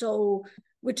system. So,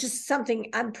 which is something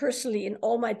I'm personally in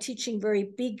all my teaching very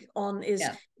big on, is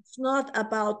it's not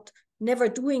about never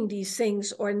doing these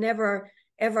things or never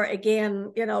ever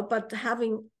again, but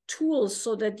having tools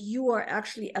so that you are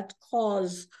actually at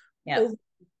cause of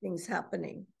things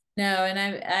happening. No,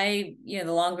 and I, the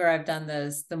longer I've done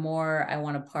this, the more I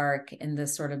want to park in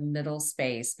this sort of middle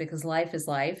space, because life is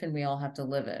life and we all have to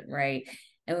live it, right?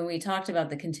 And when we talked about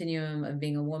the continuum of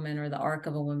being a woman, or the arc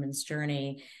of a woman's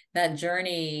journey, that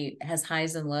journey has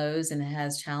highs and lows, and it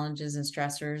has challenges and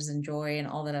stressors and joy and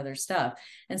all that other stuff.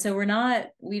 And so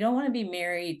we don't want to be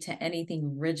married to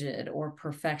anything rigid or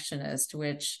perfectionist,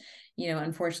 which,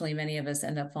 unfortunately, many of us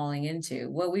end up falling into.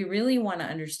 What we really want to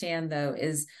understand, though,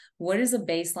 is what is a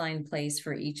baseline place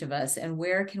for each of us, and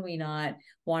where can we not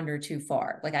wander too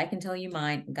far? Like, I can tell you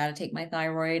mine, got to take my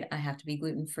thyroid. I have to be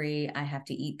gluten-free. I have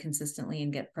to eat consistently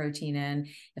and get protein in.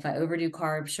 If I overdo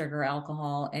carbs, sugar,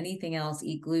 alcohol, anything else,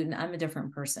 eat gluten, I'm a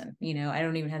different person. I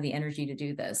don't even have the energy to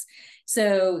do this.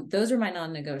 So those are my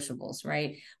non-negotiables,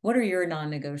 right? What are your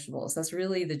non-negotiables? That's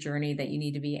really the journey that you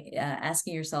need to be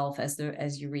asking yourself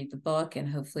as you read the book and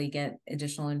hopefully get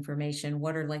additional information.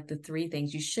 What are like the 3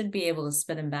 things? You should be able to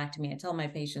spit them back to me. I tell my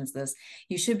patients this.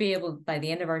 You should be able, by the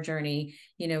end of our journey,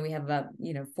 we have about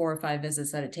 4 or 5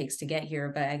 visits that it takes to get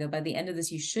here, but I go, by the end of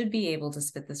this, you should be able to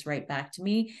spit this right back to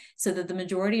me, so that the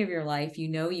majority of your life,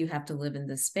 you have to live in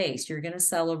this space. You're going to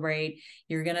celebrate,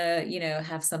 you're going to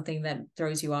have something that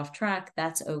throws you off track.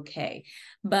 That's okay.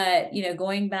 But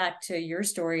going back to your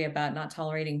story about not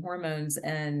tolerating hormones,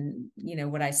 and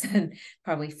what I said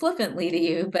probably flippantly to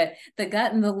you, but the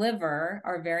gut and the liver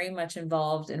are very much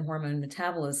involved in hormone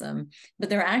metabolism, but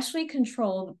they're actually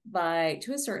controlled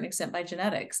to a certain extent, by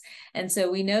genetics. And so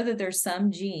we know that there's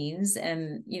some genes,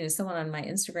 and someone on my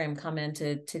Instagram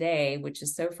commented today, which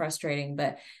is so frustrating,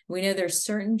 but we know there's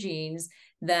certain genes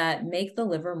that make the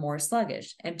liver more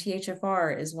sluggish.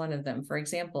 MTHFR is one of them, for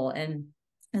example. And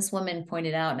this woman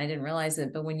pointed out, and I didn't realize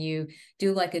it, but when you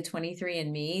do like a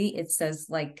 23andMe, it says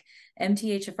like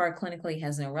MTHFR clinically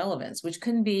has no relevance, which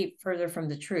couldn't be further from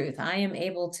the truth. I am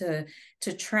able to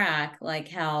track like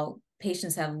how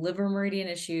patients have liver meridian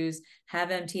issues, have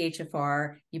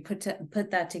MTHFR, you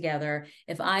put that together.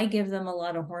 If I give them a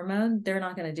lot of hormone, they're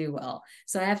not going to do well.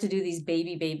 So I have to do these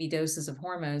baby doses of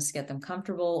hormones to get them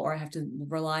comfortable, or I have to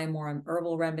rely more on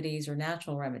herbal remedies or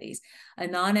natural remedies. A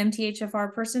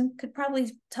non-MTHFR person could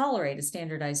probably tolerate a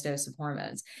standardized dose of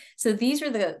hormones. So these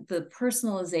are the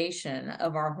personalization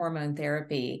of our hormone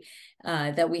therapy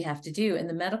that we have to do. And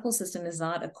the medical system is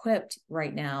not equipped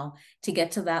right now to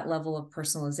get to that level of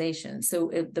personalization. So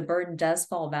the burden does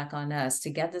fall back on us to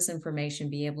get this information,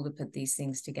 be able to put these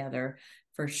things together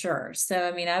for sure. So,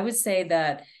 I mean, I would say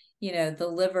that,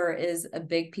 the liver is a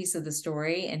big piece of the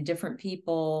story, and different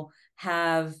people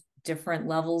have different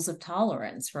levels of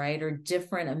tolerance, right? Or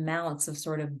different amounts of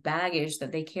sort of baggage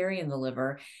that they carry in the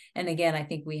liver. And again, I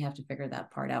think we have to figure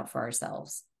that part out for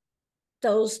ourselves.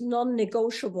 those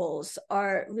non-negotiables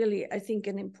are really, I think,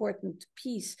 an important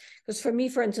piece. Because for me,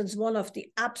 for instance, one of the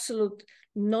absolute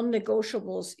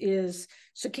non-negotiables is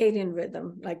circadian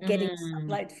rhythm, like getting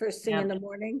sunlight first thing in the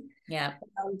morning. Yeah.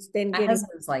 Then My getting,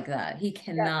 husband's like that. He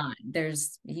cannot,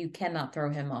 you cannot throw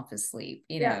him off his sleep,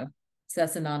 you know. So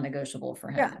that's a non-negotiable for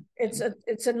him. Yeah,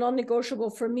 it's a non-negotiable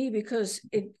for me, because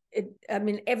I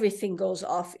mean, everything goes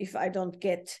off if I don't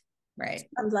get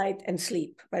sunlight and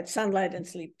sleep, right? Sunlight and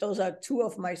sleep. Those are two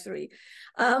of my three.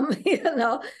 You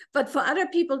know, but for other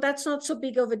people, that's not so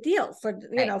big of a deal. For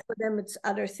you know, for them, it's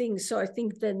other things. So I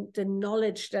think the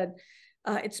knowledge that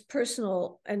it's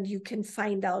personal and you can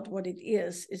find out what it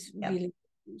is really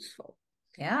useful.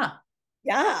 Yeah.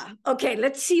 Yeah. Okay.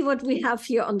 Let's see what we have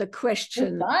here on the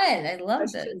question. Fun. I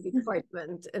love this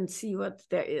department and see what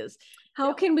there is.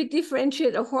 How can we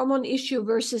differentiate a hormone issue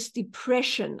versus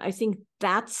depression? I think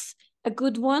that's a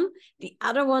good one. The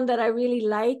other one that I really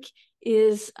like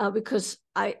is because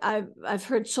I've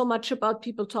heard so much about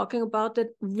people talking about that,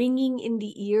 ringing in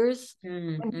the ears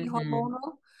can be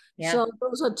hormonal. Yeah. So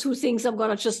those are two things I'm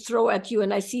going to just throw at you.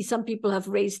 And I see some people have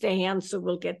raised their hands, so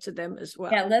we'll get to them as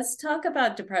well. Yeah, let's talk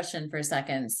about depression for a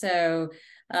second. So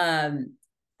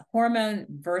hormone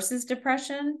versus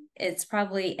depression, it's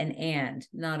probably an and,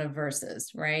 not a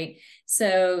versus, right?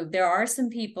 So there are some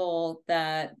people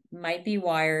that might be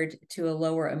wired to a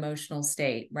lower emotional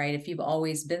state, right? If you've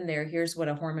always been there, here's what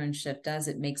a hormone shift does.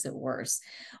 It makes it worse.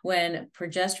 When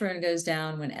progesterone goes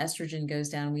down, when estrogen goes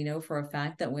down, we know for a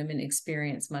fact that women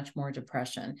experience much more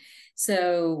depression.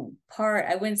 So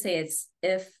I wouldn't say it's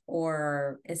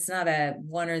it's not a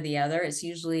one or the other. It's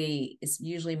usually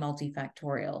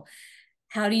multifactorial.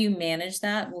 How do you manage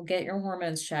that? Well, get your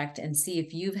hormones checked and see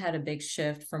if you've had a big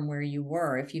shift from where you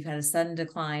were. If you've had a sudden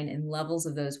decline in levels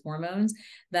of those hormones,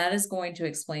 that is going to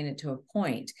explain it to a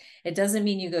point. It doesn't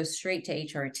mean you go straight to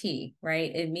HRT,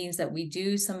 right? It means that we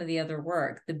do some of the other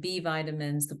work, the B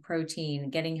vitamins, the protein,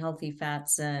 getting healthy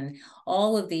fats in,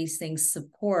 all of these things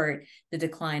support the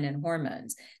decline in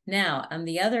hormones. Now, on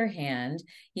the other hand,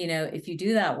 you know, if you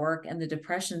do that work and the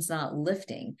depression's not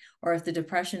lifting, or if the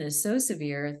depression is so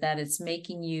severe that it's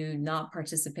making you not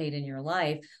participate in your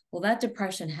life, well, that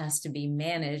depression has to be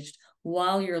managed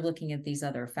while you're looking at these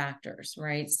other factors,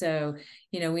 right? So,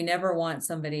 you know, we never want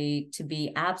somebody to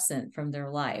be absent from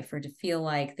their life or to feel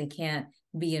like they can't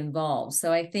be involved.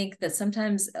 So I think that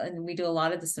sometimes, and we do a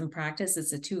lot of this in practice,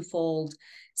 it's a twofold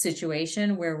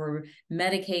situation where we're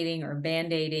medicating or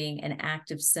band-aiding an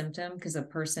active symptom because a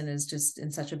person is just in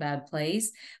such a bad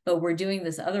place, but we're doing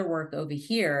this other work over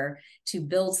here to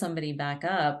build somebody back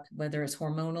up, whether it's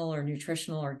hormonal or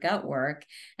nutritional or gut work.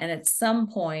 And at some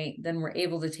point, then we're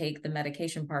able to take the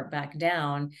medication part back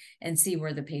down and see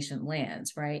where the patient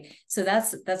lands, right? So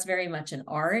that's very much an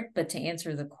art. But to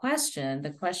answer the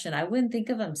question, I wouldn't think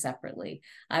of them separately.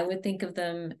 I would think of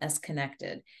them as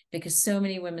connected, because so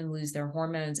many women lose their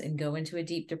hormones and go into a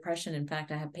deep depression. In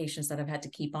fact, I have patients that have had to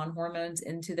keep on hormones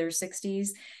into their 60s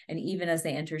and even as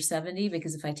they enter 70,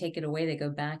 because if I take it away, they go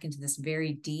back into this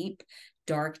very deep,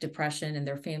 dark depression and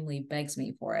their family begs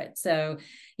me for it. So,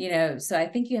 you know, so I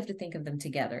think you have to think of them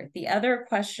together. The other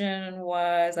question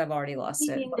was, I've already lost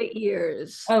it. Ringing the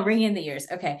ears. Oh, ringing in the ears.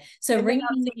 Okay. So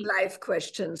ringing live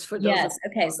questions for those. Yes.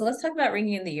 Okay. So let's talk about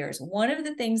ringing in the ears. One of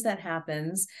the things that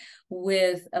happens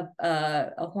with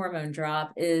a hormone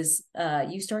drop is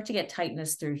you start to get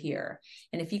tightness through here.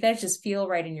 And if you guys just feel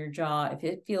right in your jaw, if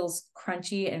it feels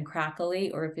crunchy and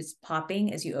crackly, or if it's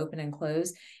popping as you open and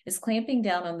close, it's clamping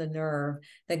down on the nerve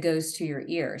that goes to your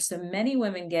ear. So many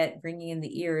women get ringing in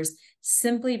the ears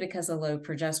simply because of low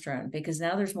progesterone, because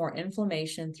now there's more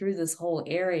inflammation through this whole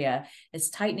area. It's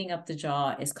tightening up the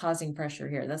jaw, it's causing pressure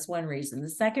here. That's one reason. The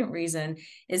second reason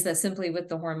is that simply with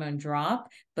the hormone drop,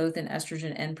 both in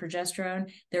estrogen and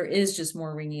progesterone, there is just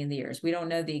more ringing in the ears. We don't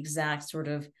know the exact sort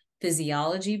of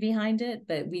physiology behind it,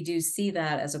 but we do see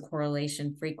that as a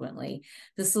correlation frequently.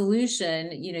 The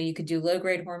solution, you know, you could do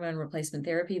low-grade hormone replacement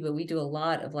therapy, but we do a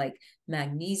lot of like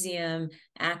magnesium,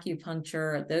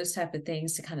 acupuncture, those type of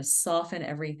things to kind of soften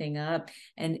everything up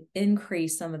and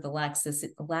increase some of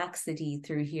the laxity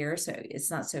through here, so it's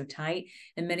not so tight.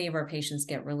 And many of our patients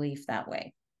get relief that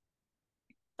way.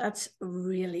 That's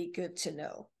really good to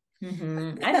know.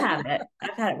 Mm-hmm. I've had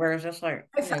it where it's just like,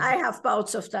 you know, I have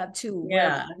bouts of that too.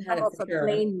 Yeah, where I'm off a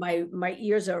plane, my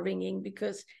ears are ringing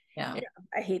because you know,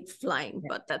 I hate flying,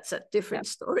 but that's a different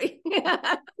story.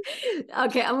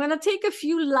 Okay, I'm gonna take a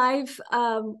few live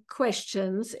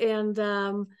questions, and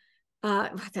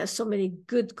there's so many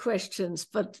good questions,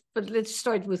 but let's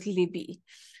start with Libby.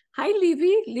 Hi,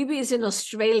 Libby. Libby is in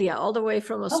Australia, all the way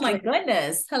from Oh my Australia.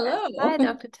 goodness. Hello. Hi,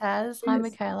 Dr. Taz. Hi, Yes.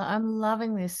 Michaela. I'm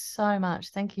loving this so much.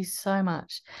 Thank you so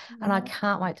much. And I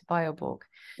can't wait to buy your book.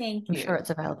 Thank I'm sure you. it's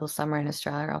available somewhere in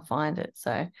Australia. I'll find it.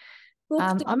 So Book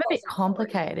I'm a bit depository.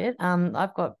 complicated.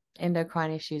 I've got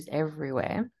endocrine issues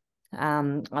everywhere.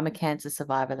 I'm a cancer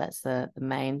survivor. That's the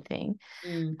main thing.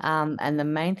 Mm, And the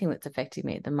main thing that's affecting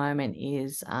me at the moment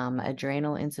is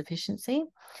adrenal insufficiency.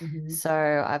 mhm.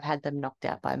 So I've had them knocked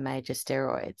out by major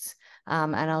steroids.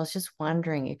 And I was just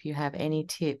wondering if you have any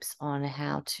tips on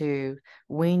how to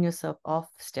wean yourself off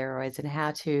steroids and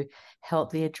how to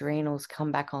help the adrenals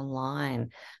come back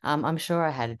online. I'm sure I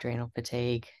had adrenal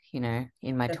fatigue, in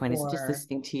my 20s. Just Before.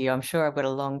 listening to you, I'm sure I've got a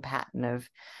long pattern of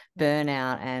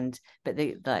burnout but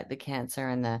the cancer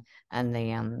and the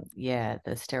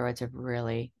steroids have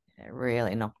really,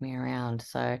 really knocked me around.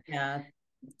 So Yeah.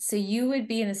 So you would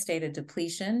be in a state of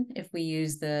depletion if we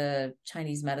use the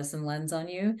Chinese medicine lens on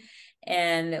you.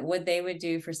 And what they would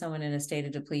do for someone in a state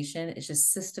of depletion is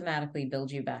just systematically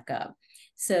build you back up.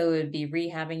 So it would be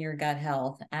rehabbing your gut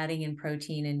health, adding in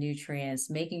protein and nutrients,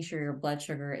 making sure your blood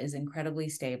sugar is incredibly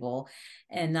stable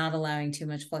and not allowing too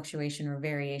much fluctuation or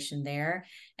variation there.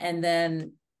 And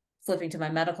then flipping to my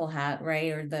medical hat,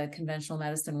 right, or the conventional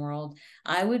medicine world,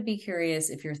 I would be curious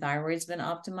if your thyroid's been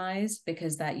optimized,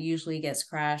 because that usually gets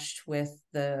crashed with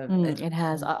the it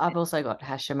has. I've also got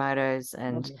Hashimoto's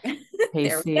and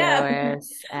there we go. PCOS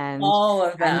and All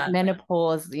of that.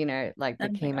 menopause, like Oh the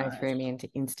my chemo gosh. threw me into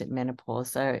instant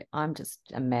menopause. So I'm just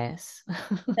a mess.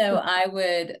 So I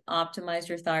would optimize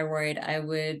your thyroid. I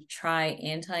would try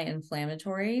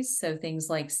anti-inflammatories. So things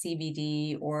like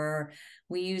CBD, or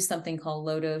we use something called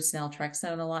low dose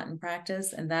naltrexone a lot in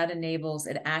practice. And that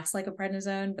it acts like a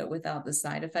prednisone, but without the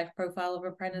side effect profile of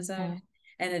a prednisone. Okay.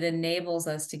 And it enables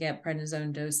us to get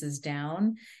prednisone doses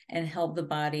down and help the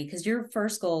body, because your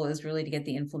first goal is really to get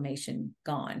the inflammation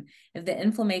gone. If the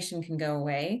inflammation can go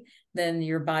away, then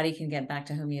your body can get back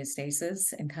to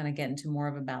homeostasis and kind of get into more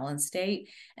of a balanced state.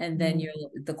 And then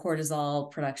the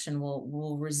cortisol production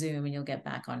will resume and you'll get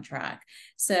back on track.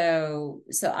 So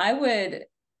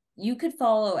you could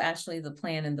follow actually the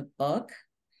plan in the book.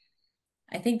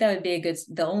 I think that would be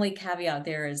the only caveat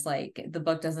there is like the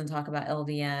book doesn't talk about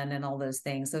LDN and all those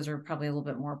things. Those are probably a little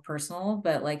bit more personal,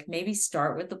 but like maybe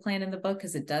start with the plan in the book,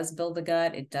 because it does build the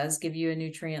gut. It does give you a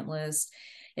nutrient list.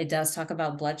 It does talk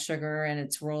about blood sugar and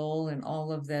its role and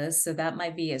all of this. So that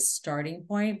might be a starting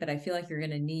point, but I feel like you're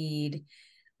going to need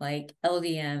like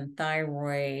LDN,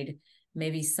 thyroid,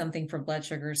 maybe something for blood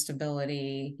sugar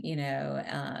stability,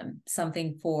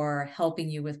 something for helping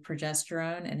you with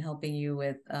progesterone and helping you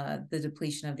with the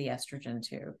depletion of the estrogen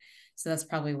too. So that's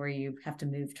probably where you have to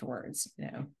move towards.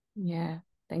 Yeah.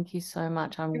 Thank you so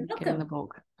much. You're I'm getting the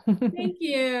welcome. book. Thank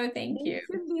you. Thank you.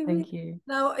 Thank you.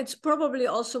 Now, it's probably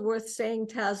also worth saying,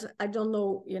 Taz, I don't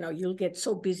know, you'll get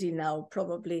so busy now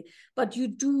probably, but you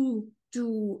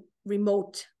do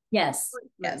remote Yes.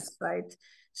 appointments, Yes. right?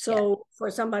 So Yes.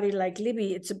 for somebody like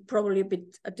Libby, it's probably a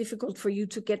bit difficult for you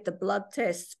to get the blood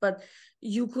tests, but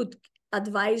you could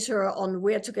advise her on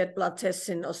where to get blood tests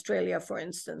in Australia, for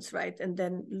instance, right? And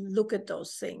then look at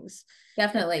those things.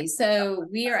 Definitely. So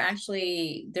there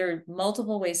are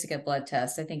multiple ways to get blood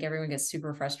tests. I think everyone gets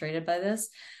super frustrated by this.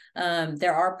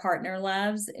 There are partner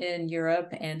labs in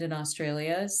Europe and in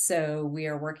Australia. So we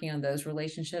are working on those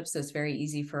relationships. So it's very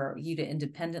easy for you to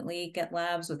independently get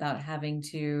labs without having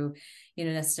to,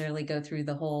 necessarily go through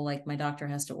the whole, like my doctor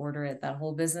has to order it, that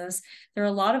whole business. There are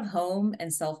a lot of home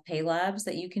and self-pay labs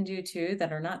that you can do too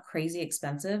that are not crazy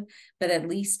expensive, but at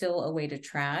least still a way to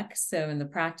track. So in the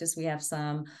practice, we have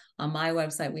some. On my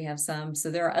website, we have some. So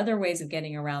there are other ways of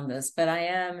getting around this, but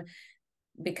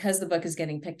because the book is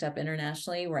getting picked up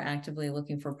internationally, we're actively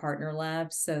looking for partner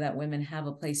labs so that women have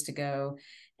a place to go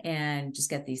and just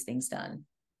get these things done.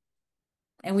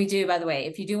 And we do, by the way,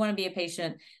 if you do want to be a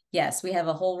patient, yes, we have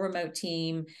a whole remote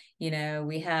team. We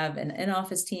have an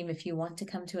in-office team if you want to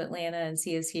come to Atlanta and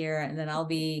see us here. And then I'll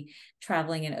be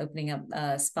traveling and opening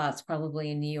up spots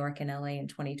probably in New York and LA in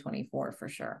 2024 for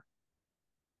sure.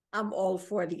 I'm all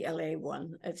for the LA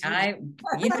one. I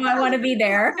want to be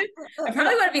there. I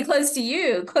probably want to be close to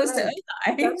you, close to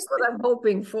Ojai. That's what I'm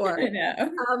hoping for. I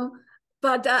know.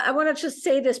 But I want to just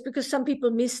say this because some people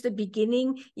miss the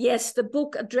beginning. Yes, the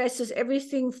book addresses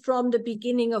everything from the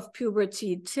beginning of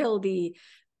puberty till the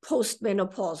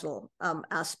postmenopausal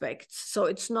aspects. So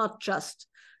it's not just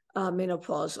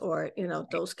menopause or,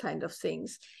 those kind of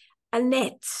things.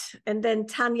 Annette, and then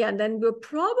Tanya, and then we're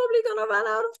probably going to run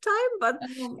out of time. But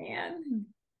oh man.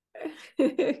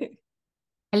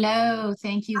 Hello,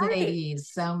 thank you, Hi.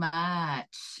 ladies, so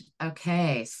much.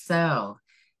 Okay, so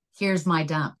here's my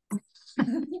dump.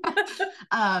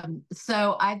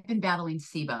 So I've been battling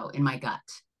SIBO in my gut.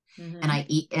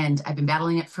 And I've been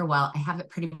battling it for a while. I have it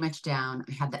pretty much down.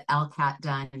 I had the LCAT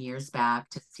done years back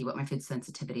to see what my food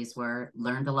sensitivities were,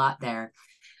 learned a lot there.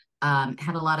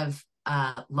 Had a lot of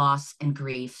loss and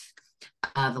grief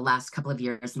the last couple of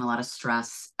years and a lot of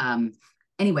stress.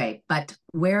 Anyway, but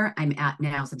where I'm at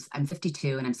now is I'm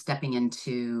 52 and I'm stepping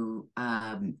into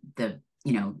the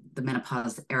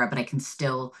menopause era, but I can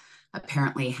still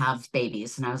apparently have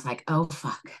babies. And I was like, oh,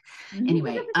 fuck.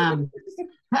 Anyway,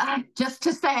 just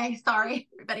to say, sorry,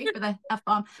 everybody, for the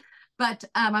F-bomb. But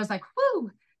I was like,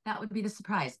 whoo, that would be the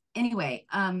surprise. Anyway,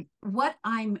 what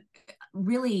I'm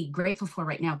really grateful for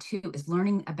right now, too, is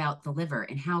learning about the liver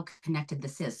and how connected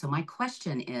this is. So my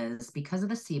question is, because of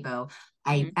the SIBO,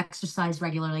 I exercise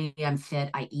regularly, I'm fit,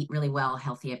 I eat really well,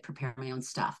 healthy, I prepare my own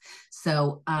stuff.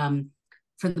 So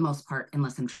for the most part,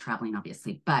 unless I'm traveling,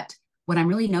 obviously. But what I'm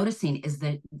really noticing is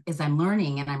I'm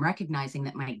learning and I'm recognizing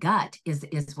that my gut is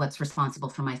what's responsible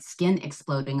for my skin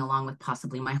exploding along with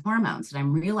possibly my hormones. And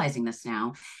I'm realizing this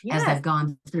now as I've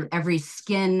gone through every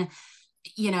skin,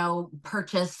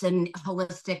 purchase and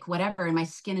holistic, whatever. And my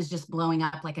skin is just blowing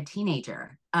up like a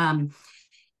teenager.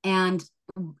 And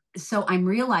so I'm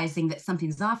realizing that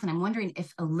something's off, and I'm wondering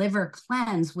if a liver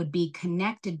cleanse would be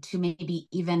connected to maybe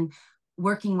even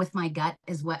working with my gut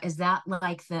as well. Is that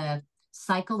like the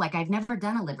cycle? Like, I've never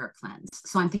done a liver cleanse.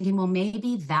 So I'm thinking, well,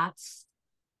 maybe that's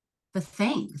the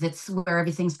thing, that's where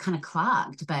everything's kind of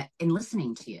clogged. But in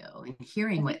listening to you and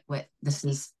hearing what this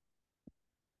is.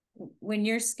 When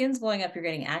your skin's blowing up, you're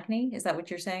getting acne. Is that what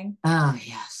you're saying? Oh,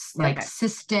 yes. Like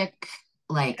cystic,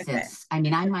 like this. I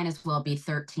mean, I might as well be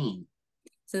 13.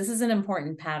 So this is an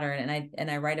important pattern, and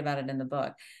I write about it in the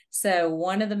book. So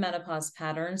one of the menopause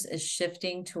patterns is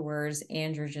shifting towards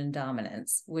androgen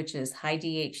dominance, which is high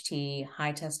DHT,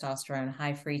 high testosterone,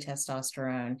 high free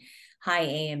testosterone, high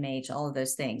AMH, all of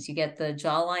those things. You get the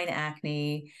jawline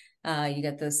acne, you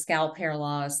get the scalp hair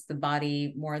loss, the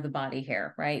body, more of the body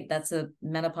hair, right? That's a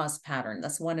menopause pattern.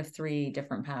 That's one of 3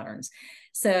 different patterns.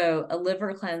 So a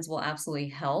liver cleanse will absolutely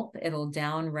help. It'll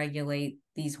down regulate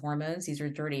these hormones. These are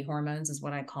dirty hormones is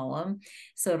what I call them.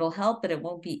 So it'll help, but it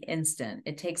won't be instant.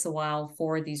 It takes a while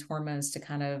for these hormones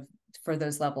to for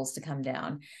those levels to come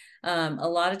down. A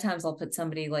lot of times I'll put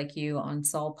somebody like you on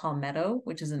saw palmetto,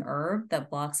 which is an herb that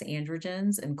blocks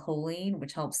androgens, and choline,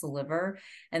 which helps the liver,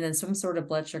 and then some sort of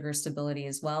blood sugar stability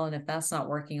as well. And if that's not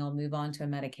working, I'll move on to a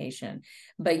medication.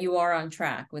 But you are on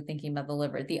track with thinking about the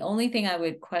liver. The only thing I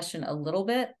would question a little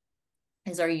bit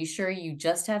is, are you sure you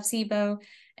just have SIBO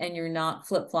and you're not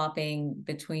flip-flopping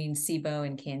between SIBO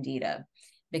and Candida?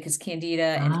 Because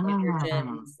Candida and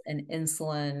androgens and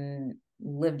insulin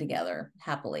live together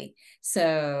happily.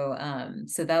 So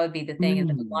that would be the thing. And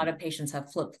a lot of patients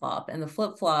have flip-flop, and the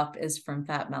flip-flop is from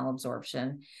fat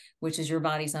malabsorption, which is your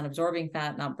body's not absorbing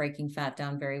fat, not breaking fat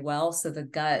down very well. So the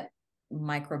gut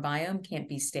microbiome can't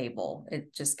be stable.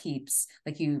 It just keeps,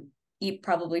 like, you eat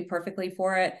probably perfectly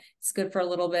for it. It's good for a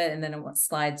little bit, and then it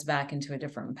slides back into a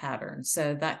different pattern.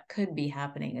 So that could be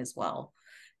happening as well.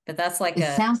 But that's like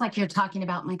it sounds like you're talking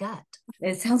about my gut.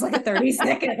 It sounds like a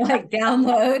 30-second like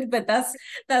download, but that's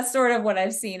sort of what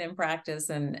I've seen in practice,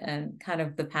 and kind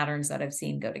of the patterns that I've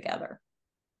seen go together.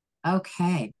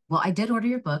 Okay. Well, I did order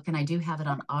your book, and I do have it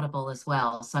on Audible as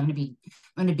well. So I'm going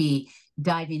to be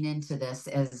diving into this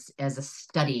as a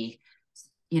study,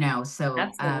 so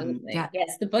absolutely.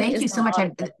 Yes, the book thank is you so much.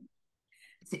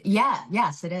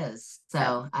 Yes, it is.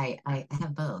 So I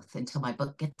have both until my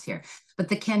book gets here. But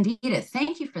the Candida,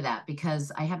 thank you for that,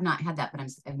 because I have not had that, but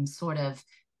I'm sort of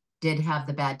did have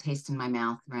the bad taste in my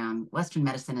mouth around Western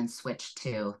medicine and switched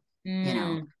to,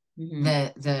 the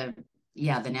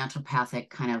naturopathic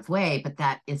kind of way, but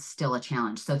that is still a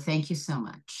challenge. So thank you so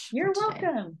much. You're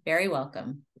welcome. Very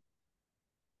welcome.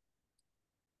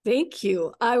 Thank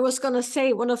you. I was going to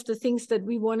say, one of the things that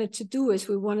we wanted to do is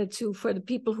for the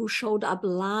people who showed up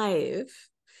live,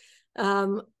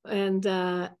 now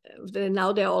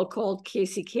they're all called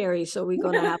Casey Carey. So we're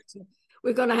going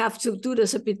to have to do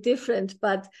this a bit different,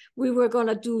 but we were going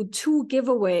to do 2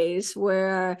 giveaways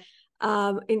where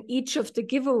in each of the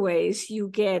giveaways, you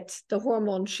get the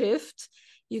hormone shift,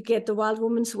 you get the Wild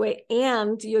Woman's Way,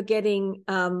 and you're getting,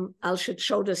 I should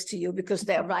show this to you because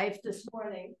they arrived this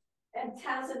morning. And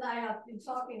Taz and I have been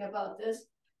talking about this.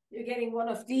 You're getting one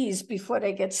of these before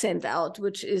they get sent out,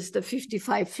 which is the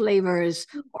 55 flavors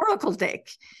Oracle deck.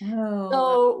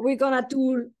 So we're going to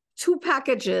do 2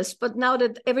 packages, but now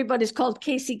that everybody's called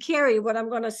Casey Carey, what I'm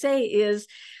going to say is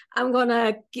I'm going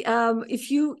to,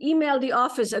 if you email the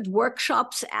office at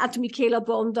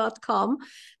workshops@michaelaboehm.com,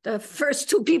 the first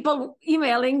 2 people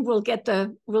emailing will get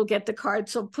the card.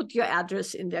 So put your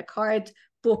address in their card,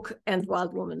 book, and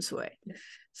Wild Woman's Way.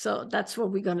 So that's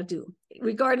what we're going to do,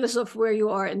 regardless of where you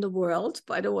are in the world,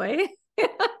 by the way,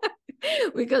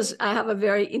 because I have a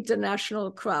very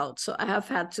international crowd. So I have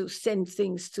had to send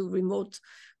things to remote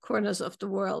corners of the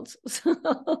world.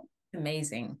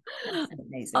 Amazing. That's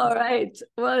amazing. All right.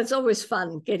 Well, it's always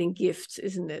fun getting gifts,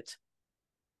 isn't it?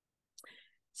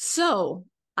 So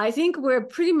I think we're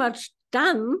pretty much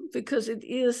done because it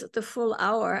is the full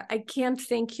hour. I can't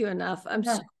thank you enough.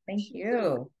 Thank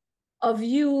you. Of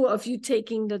you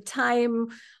taking the time,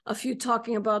 of you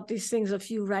talking about these things, of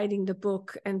you writing the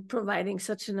book and providing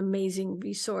such an amazing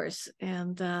resource.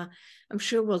 And I'm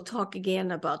sure we'll talk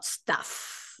again about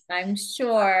stuff. I'm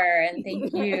sure. And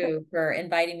thank you for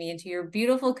inviting me into your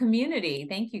beautiful community.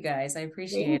 Thank you guys. I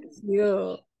appreciate it. Thank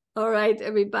you. All right,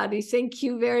 everybody. Thank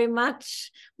you very much.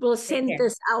 We'll send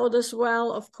this out as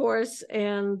well, of course.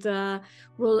 And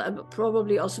we'll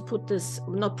probably also put this,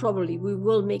 not probably, we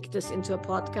will make this into a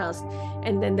podcast.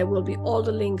 And then there will be all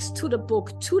the links to the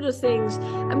book, to the things.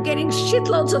 I'm getting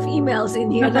shitloads of emails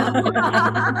in here now.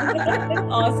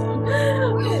 Awesome.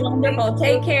 Wonderful.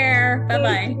 Take care.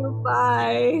 Bye-bye.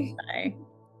 Bye. Bye.